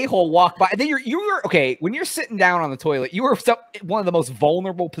a-hole walk by. And then you were okay when you're sitting down on the toilet. You were one of the most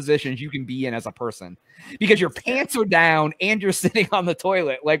vulnerable positions you can be in as a person because your pants are down and you're sitting on the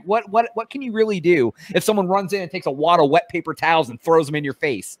toilet. Like what can you really do if someone runs in and takes a wad of wet paper towels and throws them in your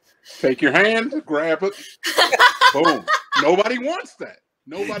face? Take your hand, grab it, boom. Nobody wants that.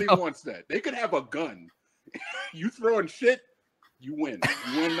 Nobody wants that. They could have a gun. You throwing shit, you win.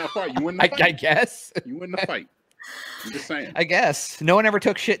 You win that fight. You win the fight. I guess you win the fight. I'm just saying. I guess no one ever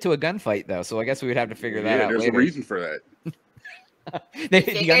took shit to a gunfight though, so I guess we would have to figure that out. There's later. a reason for that. They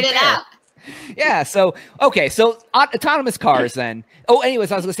figured it out. Yeah. So okay. So autonomous cars then. Oh,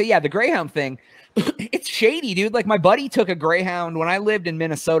 anyways, I was gonna say the Greyhound thing. It's shady, dude. Like my buddy took a Greyhound when I lived in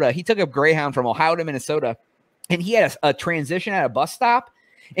Minnesota. He took a Greyhound from Ohio to Minnesota, and he had a transition at a bus stop.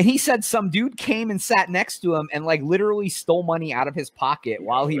 And he said some dude came and sat next to him and like literally stole money out of his pocket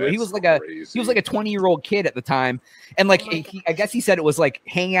while he was like a 20-year-old kid at the time. And like I guess he said it was like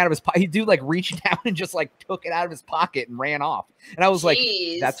hanging out of his pocket. He dude like reached down and just like took it out of his pocket and ran off. And I was like,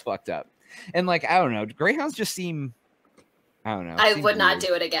 that's fucked up. And like I don't know, Greyhounds just seem. I don't know. I would not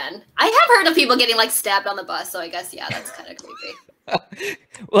do it again. I have heard of people getting like stabbed on the bus, so I guess that's kind of creepy.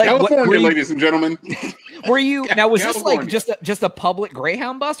 Like California, ladies and gentlemen. Were you now? Was California. This like just a public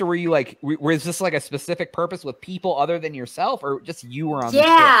Greyhound bus, or were you like was this like a specific purpose with people other than yourself, or just you were on?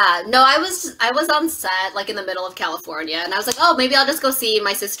 Yeah, no, I was on set like in the middle of California, and I was like, oh, maybe I'll just go see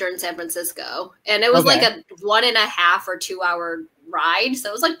my sister in San Francisco, and it was like a 1.5 or 2 hour ride, so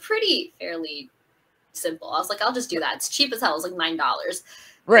it was like fairly simple. I was like, I'll just do that. It's cheap as hell. It was like $9.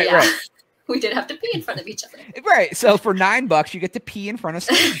 Right. We did have to pee in front of each other. Right. So for $9, you get to pee in front of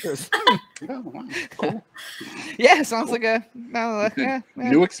strangers. Cool. Yeah, sounds like a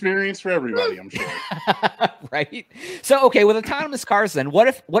new experience for everybody, I'm sure. Right. So okay, with autonomous cars then,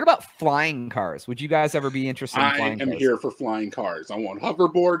 what about flying cars? Would you guys ever be interested in flying cars? I am here for flying cars. I want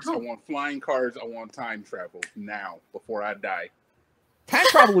hoverboards, I want flying cars, I want time travel now before I die. Time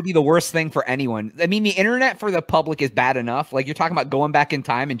travel would be the worst thing for anyone. I mean, the internet for the public is bad enough. Like, you're talking about going back in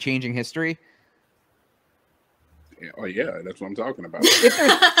time and changing history. Oh, yeah, that's what I'm talking about.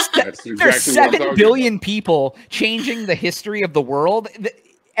 If there's 7 billion people changing the history of the world,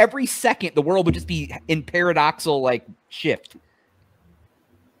 every second the world would just be in paradoxical, like, shift.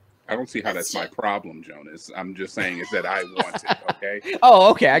 I don't see how that's my problem, Jonas. I'm just saying is that I want it, okay? Oh,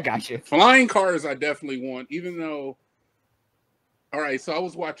 okay, I got you. Flying cars I definitely want, even though... All right, so I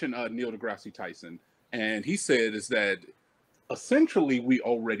was watching Neil deGrasse Tyson, and he said is that essentially we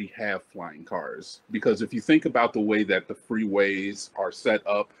already have flying cars, because if you think about the way that the freeways are set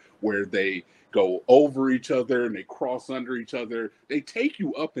up, where they go over each other and they cross under each other, they take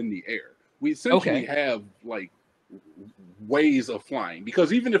you up in the air. We essentially have like ways of flying,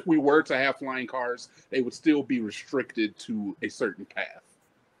 because even if we were to have flying cars, they would still be restricted to a certain path,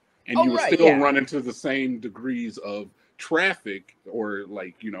 and you would still run into the same degrees of traffic, or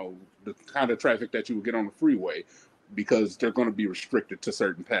like, you know, the kind of traffic that you would get on the freeway, because they're going to be restricted to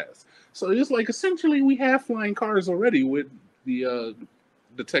certain paths. So it's like essentially we have flying cars already with the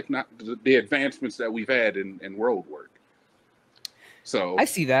advancements that we've had in road work. So I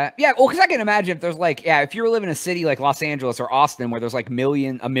see that. Yeah, well, because I can imagine if there's like, if you live in a city like Los Angeles or Austin where there's like a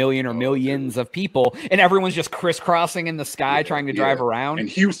million or millions of people and everyone's just crisscrossing in the sky trying to drive around. And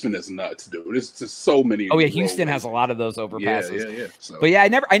Houston is nuts, dude. It's just so many. Oh yeah, Houston has a lot of those overpasses. Yeah. So. But yeah,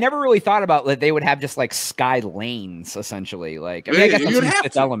 I never really thought about that they would have just like sky lanes essentially. Like, I mean, I guess that's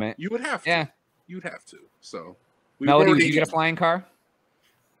its element. You would have to. Yeah, you'd have to. So, Melody, did you get a flying car?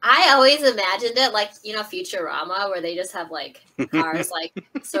 I always imagined it like, you know, Futurama, where they just have like cars, like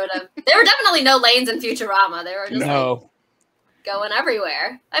sort of. There were definitely no lanes in Futurama. They were just like going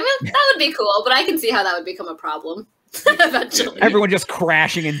everywhere. I mean, that would be cool, but I can see how that would become a problem eventually. Everyone just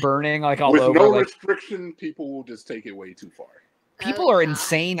crashing and burning like all with over. No like, restriction, people will just take it way too far. People are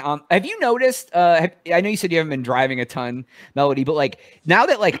insane on. Have you noticed? I know you said you haven't been driving a ton, Melody, but like now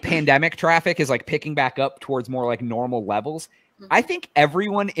that like pandemic traffic is like picking back up towards more like normal levels. I think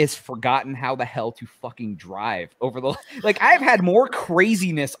everyone is forgotten how the hell to fucking drive over the, like, I've had more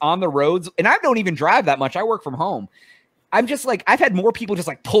craziness on the roads and I don't even drive that much. I work from home. I'm just like, I've had more people just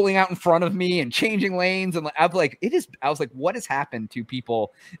like pulling out in front of me and changing lanes. And I was like, what has happened to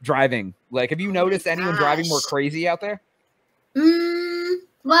people driving? Like, have you noticed anyone driving more crazy out there?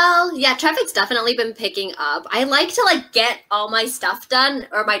 Well, yeah, traffic's definitely been picking up. I like to like get all my stuff done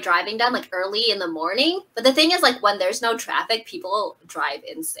or my driving done like early in the morning. But the thing is, like, when there's no traffic, people drive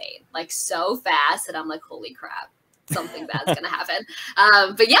insane, like so fast that I'm like, holy crap, something bad's gonna happen.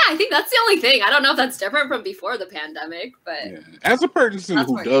 But yeah, I think that's the only thing. I don't know if that's different from before the pandemic, but as a person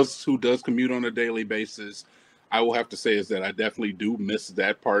who does commute on a daily basis, I will have to say is that I definitely do miss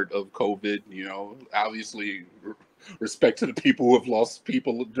that part of COVID. You know, obviously, respect to the people who have lost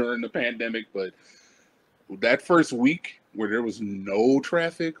people during the pandemic, but that first week where there was no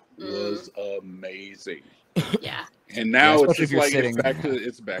traffic was amazing. Yeah. And now it's just like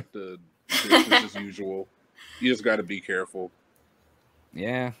it's back to business as usual. You just got to be careful.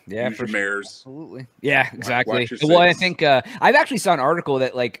 Yeah, Use your mares. Absolutely. Yeah, exactly. Watch Well, I think I've actually saw an article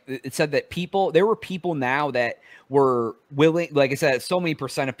that like it said that there were people now that were willing, like I said, so many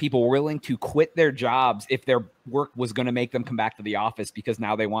 % of people were willing to quit their jobs if their work was going to make them come back to the office because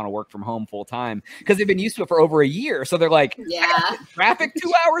now they want to work from home full time because they've been used to it for over a year. So they're like, traffic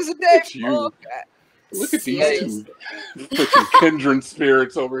 2 hours a day. Look at these two freaking kindred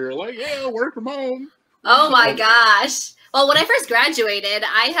spirits over here. Like, work from home. Oh my gosh. Well, when I first graduated,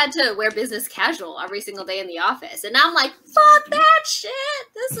 I had to wear business casual every single day in the office. And now I'm like, fuck that shit.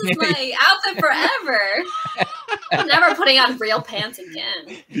 This is my outfit forever. I'm never putting on real pants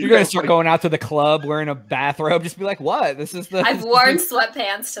again. You're going to start going out to the club wearing a bathrobe. Just be like, what? This is the... I've worn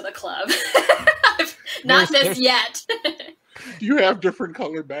sweatpants to the club. Not this yet. Do you have different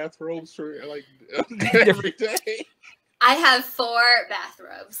colored bathrobes for like every day? I have 4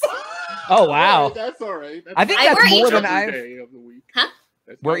 bathrobes. Oh wow, that's all right. I think that's more than I. Day of the week. Huh?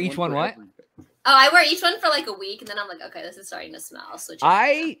 Where each one what? Oh, I wear each one for like a week, and then I'm like, okay, this is starting to smell. So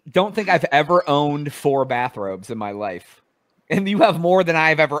I don't think I've ever owned 4 bathrobes in my life, and you have more than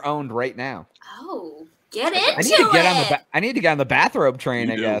I've ever owned right now. Oh, get into I need to get on the bathrobe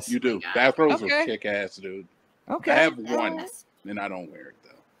train. I guess you do. Bathrobes are kick ass, dude. Okay, I have one, and I don't wear it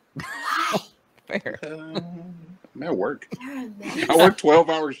though. Fair. I'm at work. I work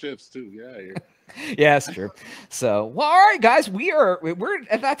 12-hour shifts too. Yeah, it's true. So, well, all right, guys, we're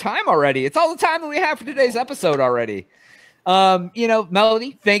at that time already. It's all the time that we have for today's episode already. You know,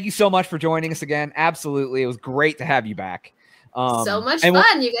 Melody, thank you so much for joining us again. Absolutely, it was great to have you back. So much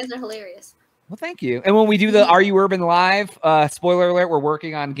fun. You guys are hilarious. Well, thank you. And when we do the Are You Urban Live, spoiler alert, we're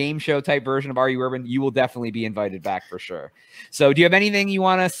working on game show type version of Are You Urban. You will definitely be invited back for sure. So, do you have anything you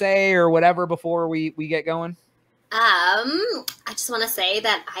want to say or whatever before we get going? I just want to say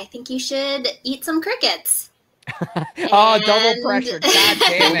that I think you should eat some crickets. Oh, double pressure. God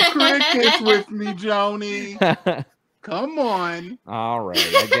damn it. Crickets with me, Joni. Come on. All right.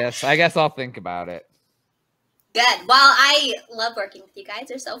 I guess I'll think about it. Good. Well, I love working with you guys.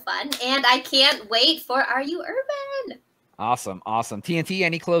 They're so fun. And I can't wait for Are You Urban? Awesome. TNT,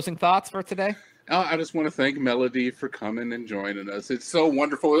 any closing thoughts for today? I just want to thank Melody for coming and joining us. It's so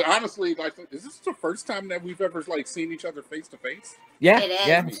wonderful. Honestly, like, is this the first time that we've ever like seen each other face to face? Yeah, it is.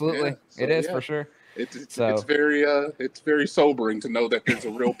 Yeah, absolutely. Yeah, so, it is for sure. It's very sobering to know that there's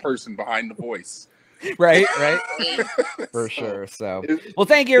a real person behind the voice. Right. For sure. So, well,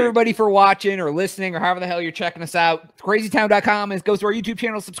 thank you everybody for watching or listening or however the hell you're checking us out. Crazytown.com is goes to our YouTube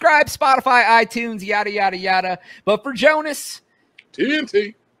channel, subscribe, Spotify, iTunes, yada, yada, yada. But for Jonas,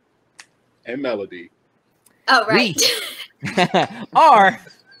 TNT, and Melody. Oh, right. We are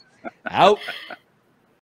out.